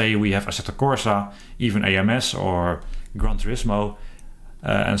say we have Assetto Corsa, even AMS or Gran Turismo.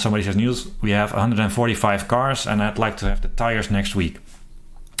 And somebody says, Niels, we have 145 cars and I'd like to have the tires next week.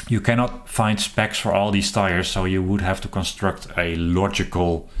 You cannot find specs for all these tires, so you would have to construct a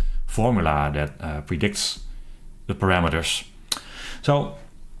logical formula that predicts the parameters. So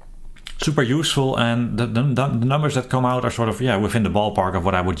super useful, and the numbers that come out are sort of within the ballpark of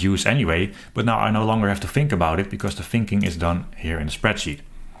what I would use anyway, but now I no longer have to think about it because the thinking is done here in the spreadsheet.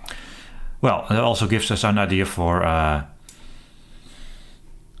 Well, that also gives us an idea for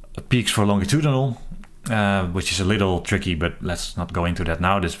peaks for longitudinal, which is a little tricky, but let's not go into that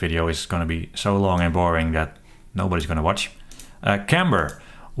now. This video is going to be so long and boring that nobody's going to watch. Camber.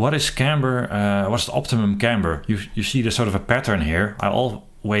 What is camber? What's the optimum camber? You see the sort of a pattern here. I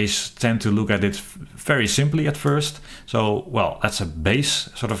always tend to look at it very simply at first. So, well, that's a base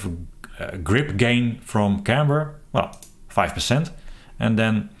sort of grip gain from camber. Well, 5%. And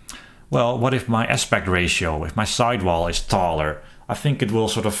then, well, what if my aspect ratio, if my sidewall is taller? I think it will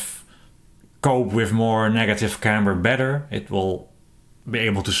sort of cope with more negative camber better. It will be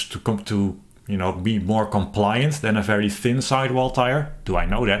able to come to, you know, be more compliant than a very thin sidewall tire. Do I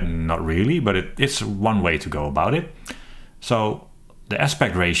know that? Not really, but it's one way to go about it. So the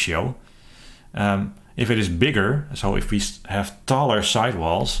aspect ratio, if it is bigger, so if we have taller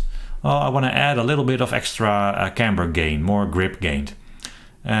sidewalls, I want to add a little bit of extra camber gain, more grip gained.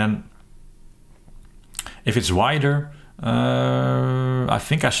 And if it's wider, I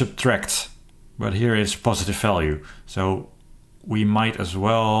think I subtract, but here is positive value. So we might as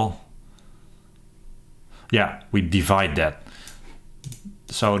well, we divide that.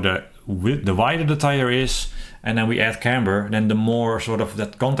 So the wider the tire is, and then we add camber, then the more sort of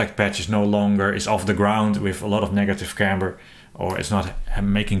that contact patch is no longer is off the ground with a lot of negative camber, or it's not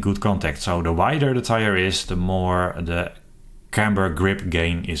making good contact. So the wider the tire is, the more the camber grip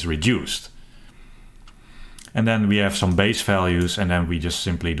gain is reduced. And then we have some base values, and then we just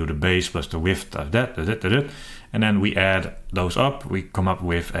simply do the base plus the width of that, and then we add those up. We come up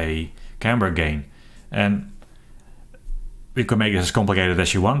with a camber gain. And we can make it as complicated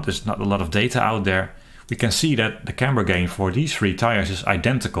as you want. There's not a lot of data out there. We can see that the camber gain for these three tires is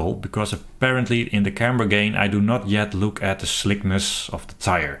identical, because apparently in the camber gain I do not yet look at the slickness of the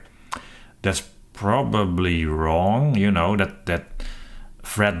tire. That's probably wrong, you know, that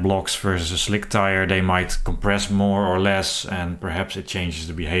thread blocks versus a slick tire, they might compress more or less, and perhaps it changes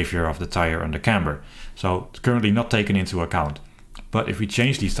the behavior of the tire on the camber. So it's currently not taken into account. But if we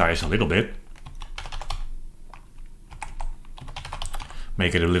change these tires a little bit,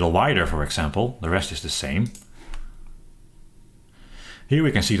 make it a little wider, for example, the rest is the same. Here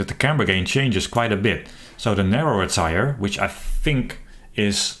we can see that the camber gain changes quite a bit. So the narrower tire, which I think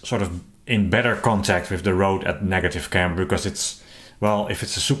is sort of in better contact with the road at negative camber, because it's, well, if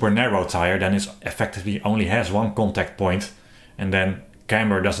it's a super narrow tire, then it effectively only has one contact point, and then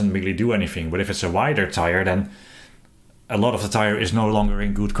camber doesn't really do anything. But if it's a wider tire, then a lot of the tire is no longer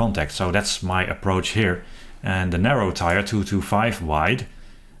in good contact. So that's my approach here. And the narrow tire, 225 wide,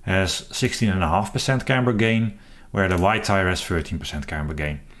 has 16.5% camber gain, where the wide tire has 13% camber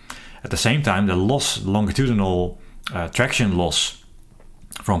gain. At the same time, the loss, longitudinal traction loss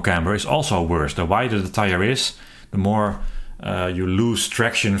from camber is also worse. The wider the tire is, the more you lose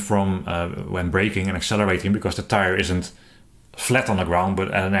traction from when braking and accelerating, because the tire isn't flat on the ground but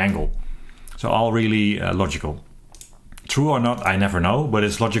at an angle. So all really logical. True or not, I never know, but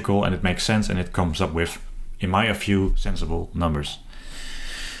it's logical and it makes sense, and it comes up with, in my view, sensible numbers.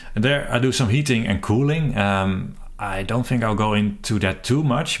 And there I do some heating and cooling. I don't think I'll go into that too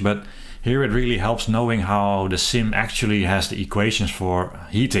much, but here it really helps knowing how the sim actually has the equations for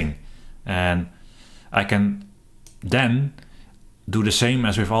heating. And I can then do the same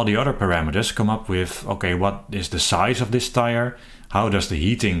as with all the other parameters, come up with, okay, what is the size of this tire? How does the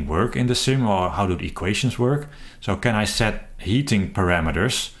heating work in the sim, or how do the equations work? So can I set heating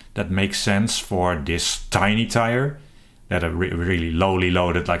parameters that make sense for this tiny tire that are really lowly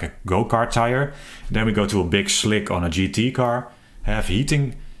loaded, like a go-kart tire? Then we go to a big slick on a GT car, have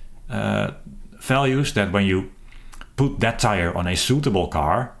heating values that when you put that tire on a suitable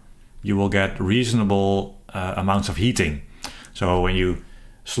car, you will get reasonable amounts of heating. So when you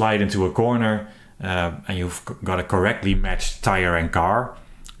slide into a corner and you've got a correctly matched tire and car,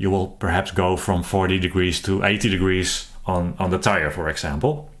 you will perhaps go from 40 degrees to 80 degrees on the tire, for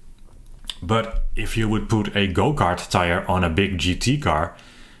example. But if you would put a go-kart tire on a big GT car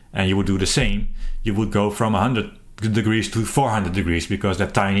and you would do the same, you would go from 100 degrees to 400 degrees, because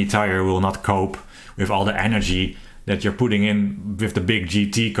that tiny tire will not cope with all the energy that you're putting in with the big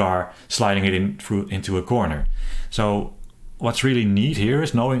GT car sliding it into a corner. So what's really neat here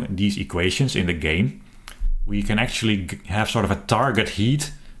is knowing these equations in the game. We can actually have sort of a target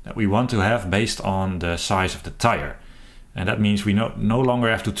heat that we want to have based on the size of the tire. And that means we no longer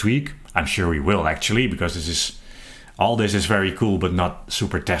have to tweak. I'm sure we will actually, because all this is very cool but not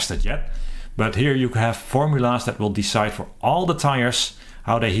super tested yet. But here you have formulas that will decide for all the tires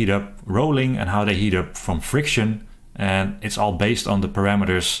how they heat up rolling and how they heat up from friction. And it's all based on the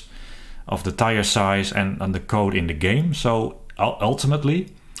parameters of the tire size and on the code in the game. So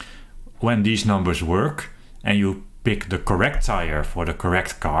ultimately, when these numbers work and you pick the correct tire for the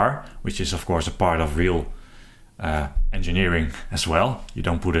correct car, which is of course a part of real engineering as well. You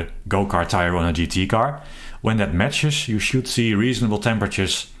don't put a go-kart tire on a GT car. When that matches, you should see reasonable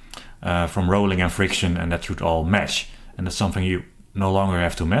temperatures from rolling and friction, and that should all match. And that's something you no longer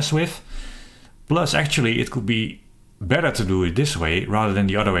have to mess with. Plus, actually, it could be better to do it this way rather than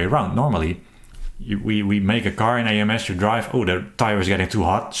the other way around. Normally, we make a car in AMS, you drive, oh, the tire is getting too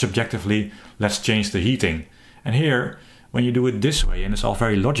hot. Subjectively, let's change the heating. And here, when you do it this way, and it's all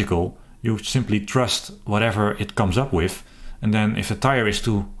very logical, you simply trust whatever it comes up with. And then if the tire is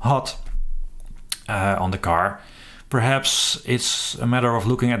too hot on the car, perhaps it's a matter of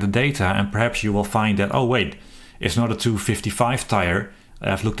looking at the data, and perhaps you will find that, oh wait, it's not a 255 tire.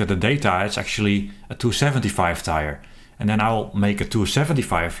 I've looked at the data, it's actually a 275 tire. And then I'll make a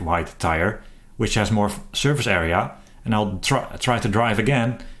 275 wide tire, which has more surface area, and I'll try to drive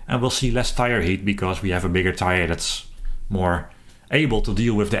again, and we'll see less tire heat because we have a bigger tire that's more able to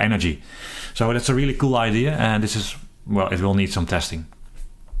deal with the energy. So that's a really cool idea, and this is, well, it will need some testing.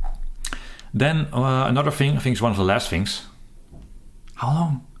 Then another thing, I think it's one of the last things. How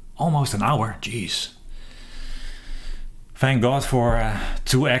long? Almost an hour, jeez. Thank God for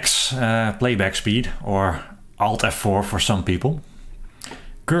 2x playback speed, or Alt F4 for some people.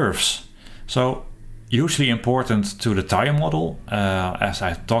 Curves. So usually important to the tire model, as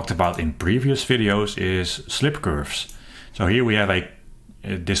I talked about in previous videos, is slip curves. So here we have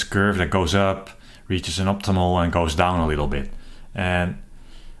this curve that goes up, reaches an optimal, and goes down a little bit. And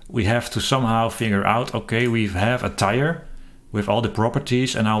we have to somehow figure out, okay, we have a tire with all the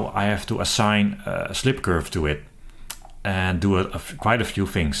properties, and now I have to assign a slip curve to it and do quite a few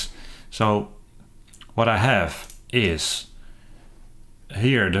things. So what I have is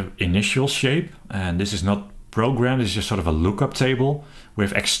here the initial shape, and this is not programmed, this is just sort of a lookup table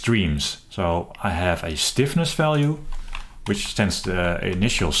with extremes. So I have a stiffness value, which stands the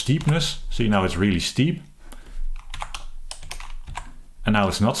initial steepness. See, now it's really steep. And now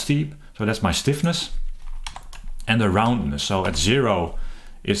it's not steep, so that's my stiffness. And the roundness, so at 0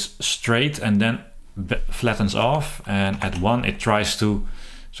 it's straight and then flattens off, and at 1 it tries to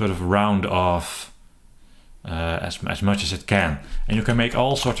sort of round off as much as it can. And you can make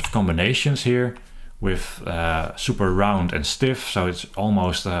all sorts of combinations here with super round and stiff, so it's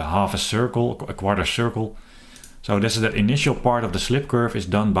almost half a circle, a quarter circle. So this is that initial part of the slip curve is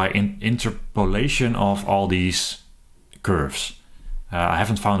done by interpolation of all these curves. I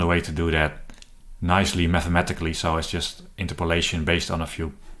haven't found a way to do that nicely mathematically, so it's just interpolation based on a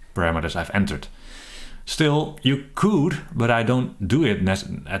few parameters I've entered. Still, you could, but I don't do it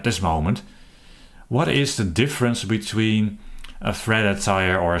at this moment. What is the difference between a threaded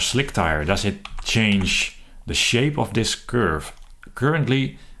tire or a slick tire? Does it change the shape of this curve?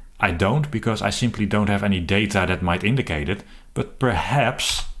 Currently, I don't, because I simply don't have any data that might indicate it, but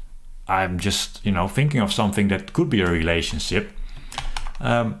perhaps I'm just, thinking of something that could be a relationship.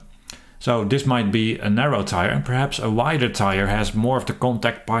 So this might be a narrow tire, and perhaps a wider tire has more of the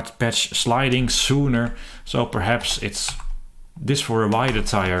contact patch sliding sooner. So perhaps it's this for a wider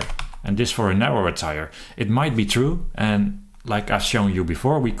tire and this for a narrower tire. It might be true, and like I've shown you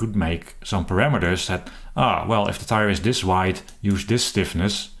before, we could make some parameters that, well, if the tire is this wide, use this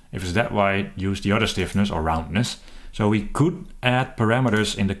stiffness. If it's that wide, use the other stiffness or roundness. So we could add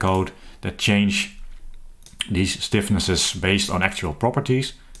parameters in the code that change these stiffnesses based on actual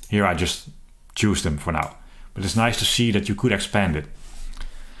properties. Here I just choose them for now, but it's nice to see that you could expand it.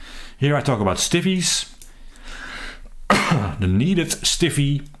 Here I talk about stiffies. The needed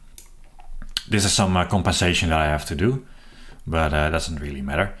stiffy. This is some compensation that I have to do, but that doesn't really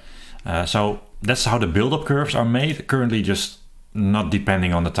matter. So that's how the build-up curves are made. Currently just not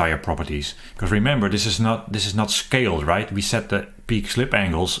depending on the tire properties. Because remember, this is not scaled, right? We set the peak slip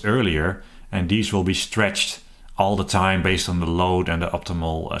angles earlier, and these will be stretched all the time based on the load and the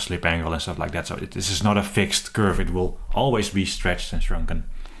optimal slip angle and stuff like that. So this is not a fixed curve. It will always be stretched and shrunken.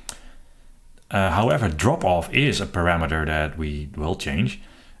 However, drop off is a parameter that we will change.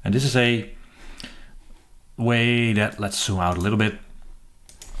 And this is a way that, let's zoom out a little bit.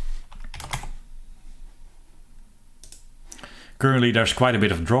 Currently there's quite a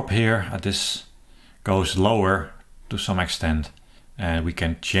bit of drop here. This goes lower to some extent, and we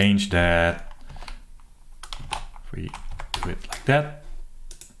can change that. If we do it like that.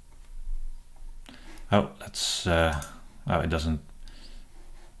 Oh, that's oh, it doesn't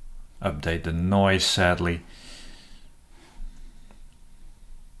update the noise, sadly.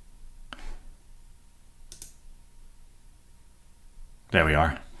 There we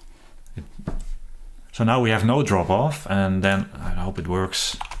are. So now we have no drop off, and then I hope it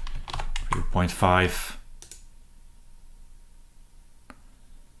works. 3.5.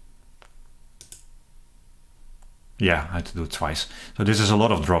 Yeah, I had to do it twice. So this is a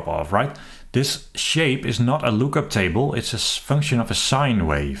lot of drop off, right? This shape is not a lookup table, it's a function of a sine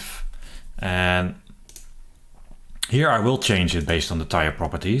wave. And here I will change it based on the tire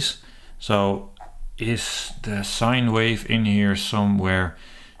properties. So is the sine wave in here somewhere?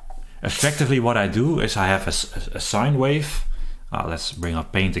 Effectively what I do is I have a sine wave. Let's bring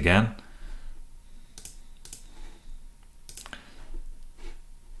up paint again.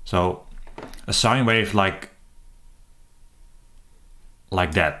 So a sine wave like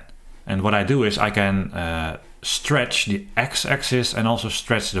that. And what I do is I can stretch the x-axis and also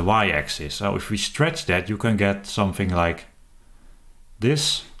stretch the y-axis. So if we stretch that, you can get something like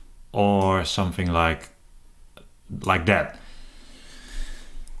this or something like that.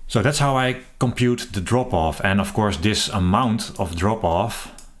 So that's how I compute the drop-off. And of course this amount of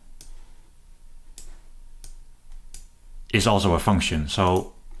drop-off is also a function.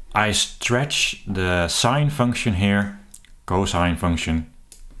 So I stretch the sine function here, cosine function,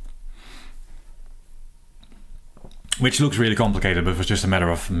 which looks really complicated, but it was just a matter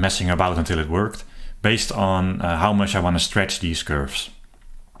of messing about until it worked, based on how much I want to stretch these curves.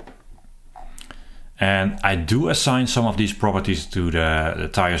 And I do assign some of these properties to the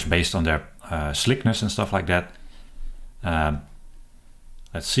tires based on their slickness and stuff like that.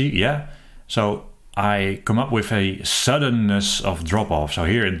 Let's see, yeah. So I come up with a suddenness of drop-off. So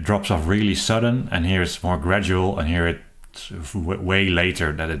here it drops off really sudden, and here it's more gradual, and here it's way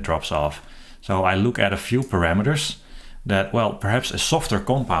later that it drops off. So I look at a few parameters that, well, perhaps a softer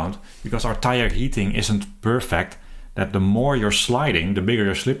compound, because our tire heating isn't perfect, that the more you're sliding, the bigger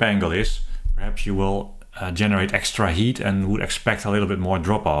your slip angle is, perhaps you will generate extra heat and would expect a little bit more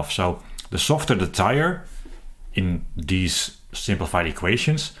drop off. So the softer the tire in these simplified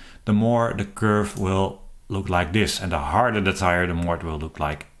equations, the more the curve will look like this, and the harder the tire, the more it will look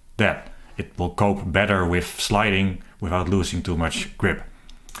like that. It will cope better with sliding without losing too much grip.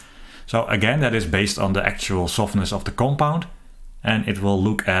 So again, that is based on the actual softness of the compound, and it will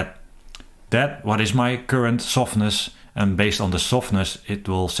look at that, what is my current softness, and based on the softness it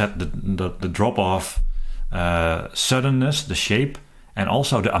will set the drop-off suddenness, the shape, and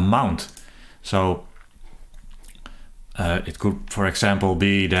also the amount. So it could, for example,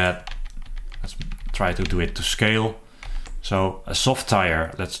 be that, let's try to do it to scale. So a soft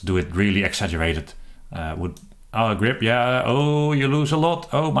tire, let's do it really exaggerated, would, oh, grip, yeah, oh, you lose a lot,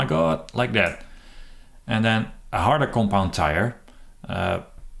 oh my god, like that. And then a harder compound tire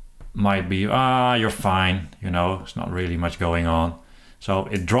might be, you're fine, you know, it's not really much going on. So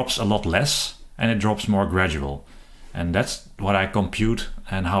it drops a lot less and it drops more gradual. And that's what I compute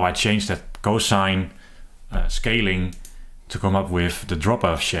and how I change that cosine scaling to come up with the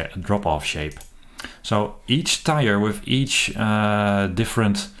drop-off shape. So each tire with each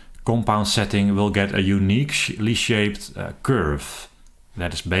different compound setting will get a uniquely shaped curve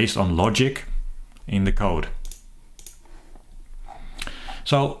that is based on logic in the code.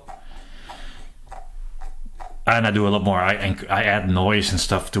 So, and I do a lot more. I add noise and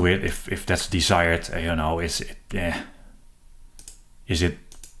stuff to it if that's desired. You know, is it?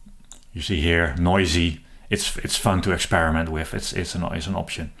 You see here, noisy. It's fun to experiment with. It's an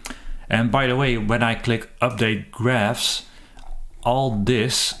option. And by the way, when I click update graphs, all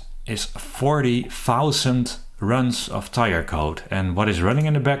this is 40,000 runs of tire code. And what is running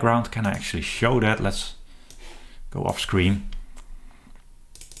in the background? Can I actually show that? Let's go off screen.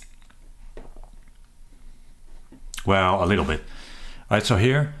 Well, a little bit. Right, so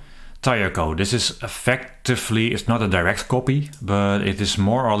here, tire code. This is effectively, it's not a direct copy, but it is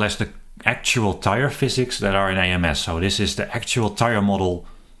more or less the actual tire physics that are in AMS. So this is the actual tire model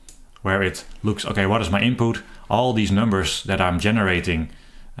where it looks, okay, what is my input? All these numbers that I'm generating,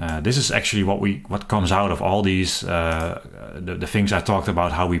 this is actually what comes out of all these, the things I talked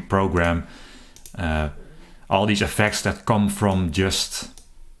about, how we program, all these effects that come from just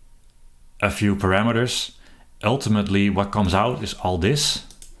a few parameters. Ultimately, what comes out is all this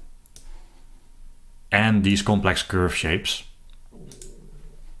and these complex curve shapes.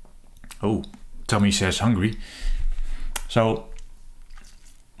 Oh, Tommy says hungry. So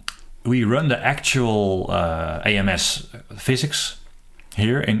we run the actual AMS physics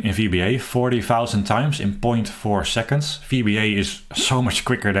here in VBA 40,000 times in 0.4 seconds. VBA is so much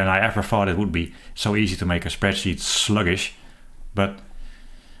quicker than I ever thought it would be. So easy to make a spreadsheet sluggish. But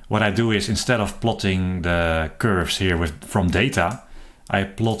what I do is, instead of plotting the curves here from data, I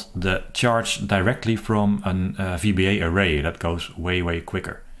plot the charge directly from a VBA array. That goes way, way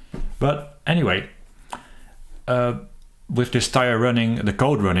quicker. But anyway, with this tire running, the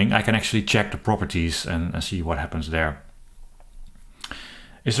code running, I can actually check the properties and see what happens there.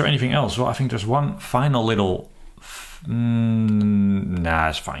 Is there anything else? Well, I think there's one final little... nah,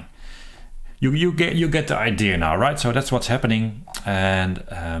 it's fine. You get the idea now, right? So that's what's happening. And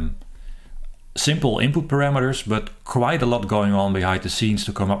simple input parameters, but quite a lot going on behind the scenes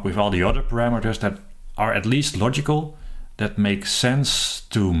to come up with all the other parameters that are at least logical, that make sense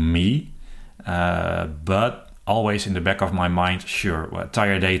to me, but always in the back of my mind, sure, well,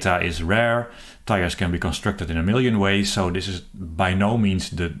 tire data is rare, tires can be constructed in a million ways, so this is by no means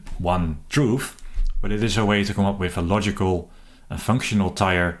the one truth, but it is a way to come up with a logical and functional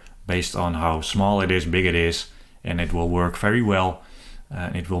tire based on how small it is, big it is, and it will work very well.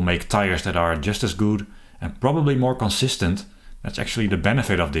 It will make tires that are just as good and probably more consistent. That's actually the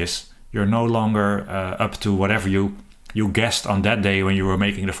benefit of this. You're no longer up to whatever you guessed on that day when you were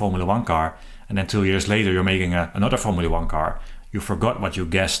making the Formula 1 car, and then 2 years later you're making another Formula 1 car. You forgot what you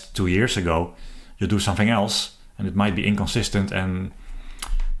guessed 2 years ago. You do something else, and it might be inconsistent and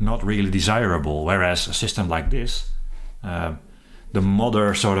not really desirable. Whereas a system like this, the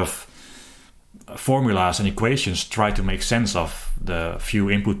modern sort of formulas and equations try to make sense of the few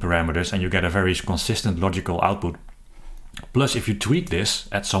input parameters, and you get a very consistent logical output. Plus, if you tweak this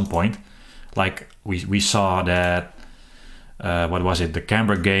at some point, like we saw that, what was it, the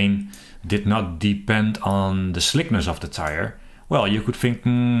camber gain did not depend on the slickness of the tire. Well, you could think,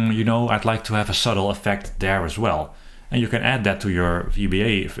 you know, I'd like to have a subtle effect there as well. And you can add that to your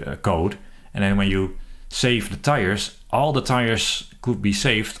VBA code. And then when you save the tires, all the tires could be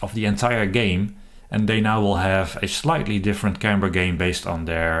saved of the entire game. And they now will have a slightly different camber gain based on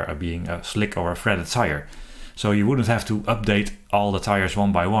their being a slick or a threaded tire. So you wouldn't have to update all the tires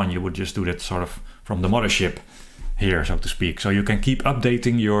one by one. You would just do that sort of from the mothership here, so to speak. So you can keep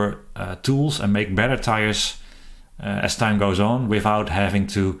updating your tools and make better tires as time goes on without having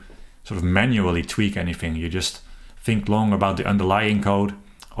to sort of manually tweak anything. You just think long about the underlying code,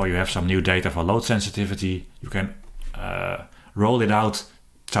 or you have some new data for load sensitivity. You can roll it out,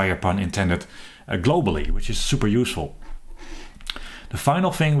 tire pun intended, globally, which is super useful. The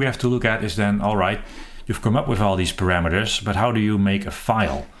final thing we have to look at is then, all right, you've come up with all these parameters, but how do you make a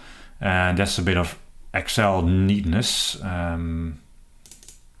file? And that's a bit of Excel neatness.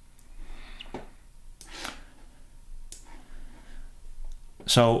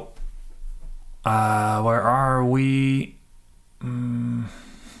 So where are we?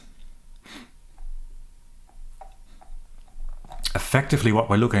 Effectively what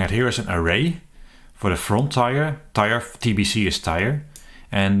we're looking at here is an array for the front tire. TBC is tire,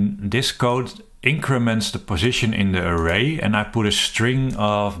 and this code increments the position in the array, and I put a string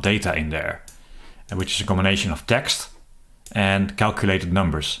of data in there, which is a combination of text and calculated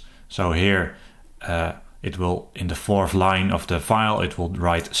numbers. So here it will, in the fourth line of the file, it will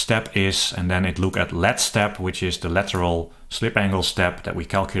write step is, and then it look at lat step, which is the lateral slip angle step that we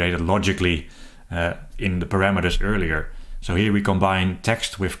calculated logically in the parameters earlier. So here we combine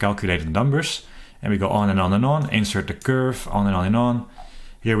text with calculated numbers, and we go on and on and on, insert the curve, on and on and on.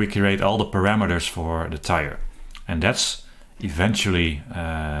 Here we create all the parameters for the tire, and that's eventually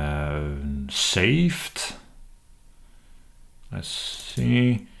saved. Let's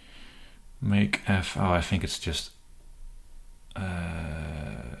see, make F, oh, I think it's just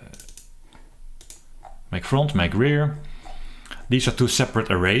make front, make rear. These are two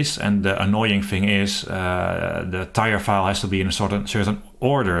separate arrays, and the annoying thing is the tire file has to be in a certain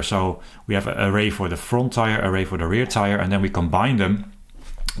order. So we have an array for the front tire, array for the rear tire, and then we combine them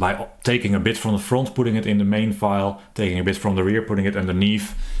by taking a bit from the front, putting it in the main file, taking a bit from the rear, putting it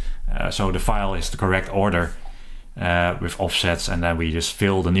underneath. So the file is the correct order. with offsets, and then we just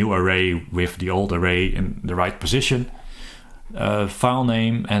fill the new array with the old array in the right position. File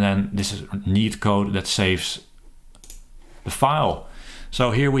name, and then this is neat code that saves the file.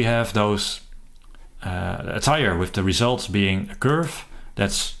 So here we have those a tire with the results being a curve.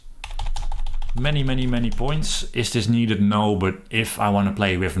 That's many points. Is this needed? No, but if I want to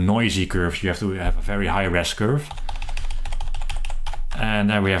play with noisy curves, you have to have a very high res curve. And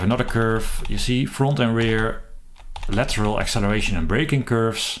then we have another curve. You see front and rear, lateral acceleration and braking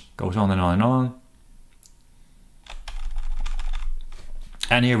curves, goes on and on and on.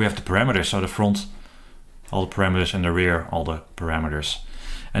 And here we have the parameters, so the front, all the parameters, and the rear, all the parameters.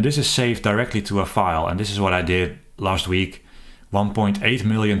 And this is saved directly to a file, and this is what I did last week. 1.8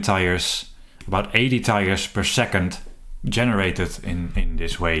 million tires, about 80 tires per second generated in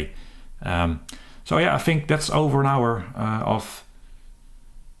this way. So yeah, I think that's over an hour of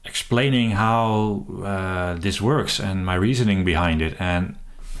explaining how this works and my reasoning behind it. And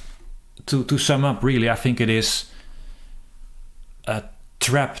to sum up, really, I think it is a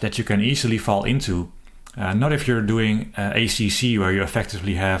trap that you can easily fall into. Not if you're doing ACC, where you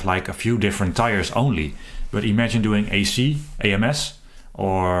effectively have like a few different tires only, but imagine doing AC, AMS,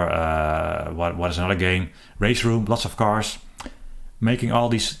 or what is another game, Race Room, lots of cars, making all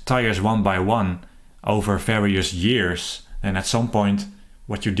these tires one by one over various years, and at some point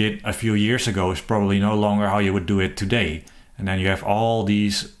what you did a few years ago is probably no longer how you would do it today, and then you have all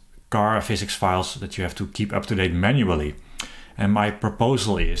these car physics files that you have to keep up to date manually. And my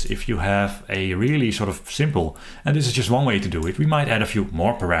proposal is, if you have a really sort of simple, and this is just one way to do it, we might add a few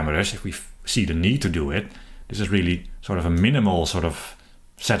more parameters if we see the need to do it. This is really sort of a minimal sort of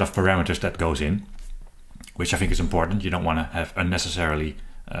set of parameters that goes in, which I think is important. You don't want to have unnecessarily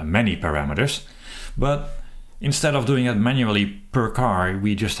many parameters. But instead of doing it manually per car,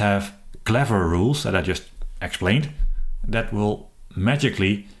 we just have clever rules that I just explained that will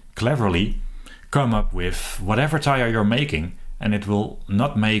magically, cleverly come up with whatever tire you're making, and it will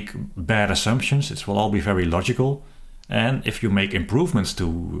not make bad assumptions. It will all be very logical. And if you make improvements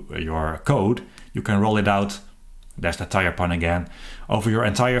to your code, you can roll it out, there's the tire pun again, over your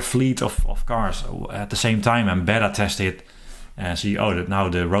entire fleet of cars at the same time and beta test it and see, oh, that now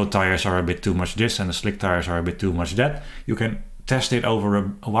the road tires are a bit too much this and the slick tires are a bit too much that. You can test it over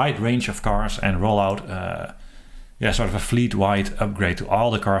a wide range of cars and roll out sort of a fleet-wide upgrade to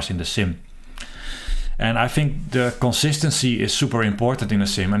all the cars in the sim. And I think the consistency is super important in a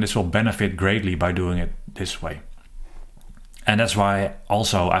sim, and this will benefit greatly by doing it this way. And that's why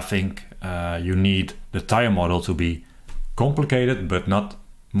also I think you need the tire model to be complicated, but not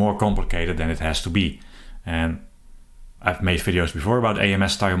more complicated than it has to be. And I've made videos before about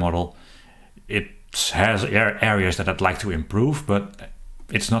AMS tire model. It has areas that I'd like to improve, but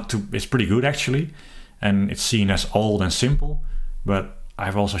it's pretty good actually. And it's seen as old and simple, but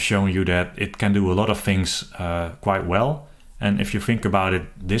I've also shown you that it can do a lot of things quite well. And if you think about it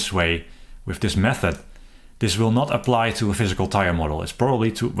this way, with this method, this will not apply to a physical tire model. It's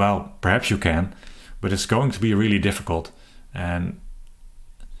probably well, perhaps you can, but it's going to be really difficult. And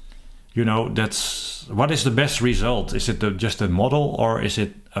you know, what is the best result? Is it just a model, or is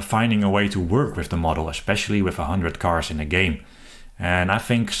it finding a way to work with the model, especially with 100 cars in a game? And I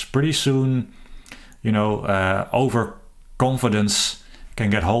think pretty soon, you know, overconfidence can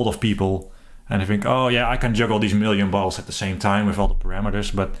get hold of people, and they think, oh yeah, I can juggle these million balls at the same time with all the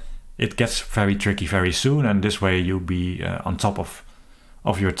parameters, but it gets very tricky very soon, and this way you'll be on top of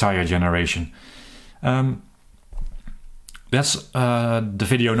your tire generation. That's the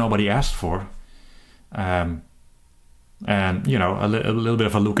video nobody asked for, and you know, a little bit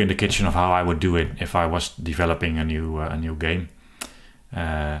of a look in the kitchen of how I would do it if I was developing a new game.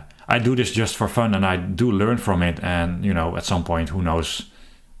 I do this just for fun, and I do learn from it, and you know, at some point, who knows,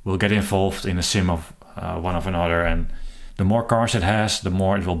 we'll get involved in a sim of one of another, and the more cars it has, the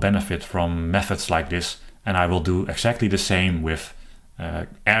more it will benefit from methods like this. And I will do exactly the same with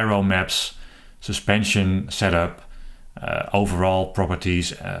aero maps, suspension setup, overall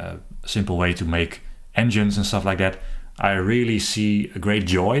properties, simple way to make engines and stuff like that. I really see a great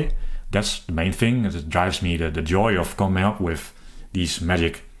joy. That's the main thing. It drives me, the joy of coming up with these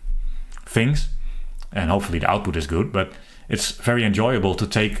magic things, and hopefully the output is good, but it's very enjoyable to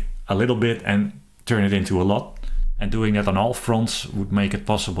take a little bit and turn it into a lot, and doing that on all fronts would make it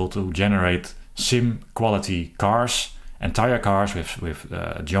possible to generate sim quality cars and tire cars with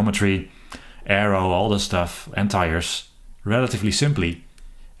geometry, aero, all the stuff, and tires relatively simply.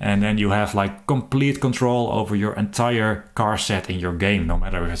 And then you have like complete control over your entire car set in your game, no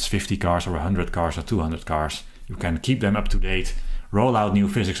matter if it's 50 cars or 100 cars or 200 cars. You can keep them up to date, roll out new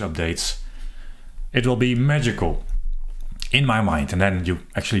physics updates, it will be magical in my mind. And then you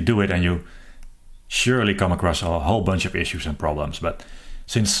actually do it and you surely come across a whole bunch of issues and problems. But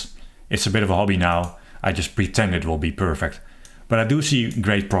since it's a bit of a hobby now, I just pretend it will be perfect. But I do see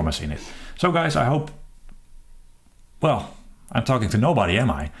great promise in it. So guys, I hope, well, I'm talking to nobody,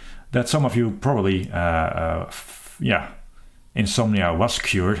 am I? That some of you probably, insomnia was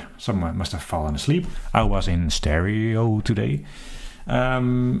cured. Someone must have fallen asleep. I was in stereo today.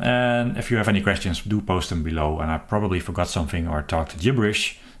 And if you have any questions, do post them below. And I probably forgot something or talked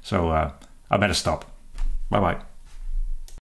gibberish. So I better stop. Bye-bye.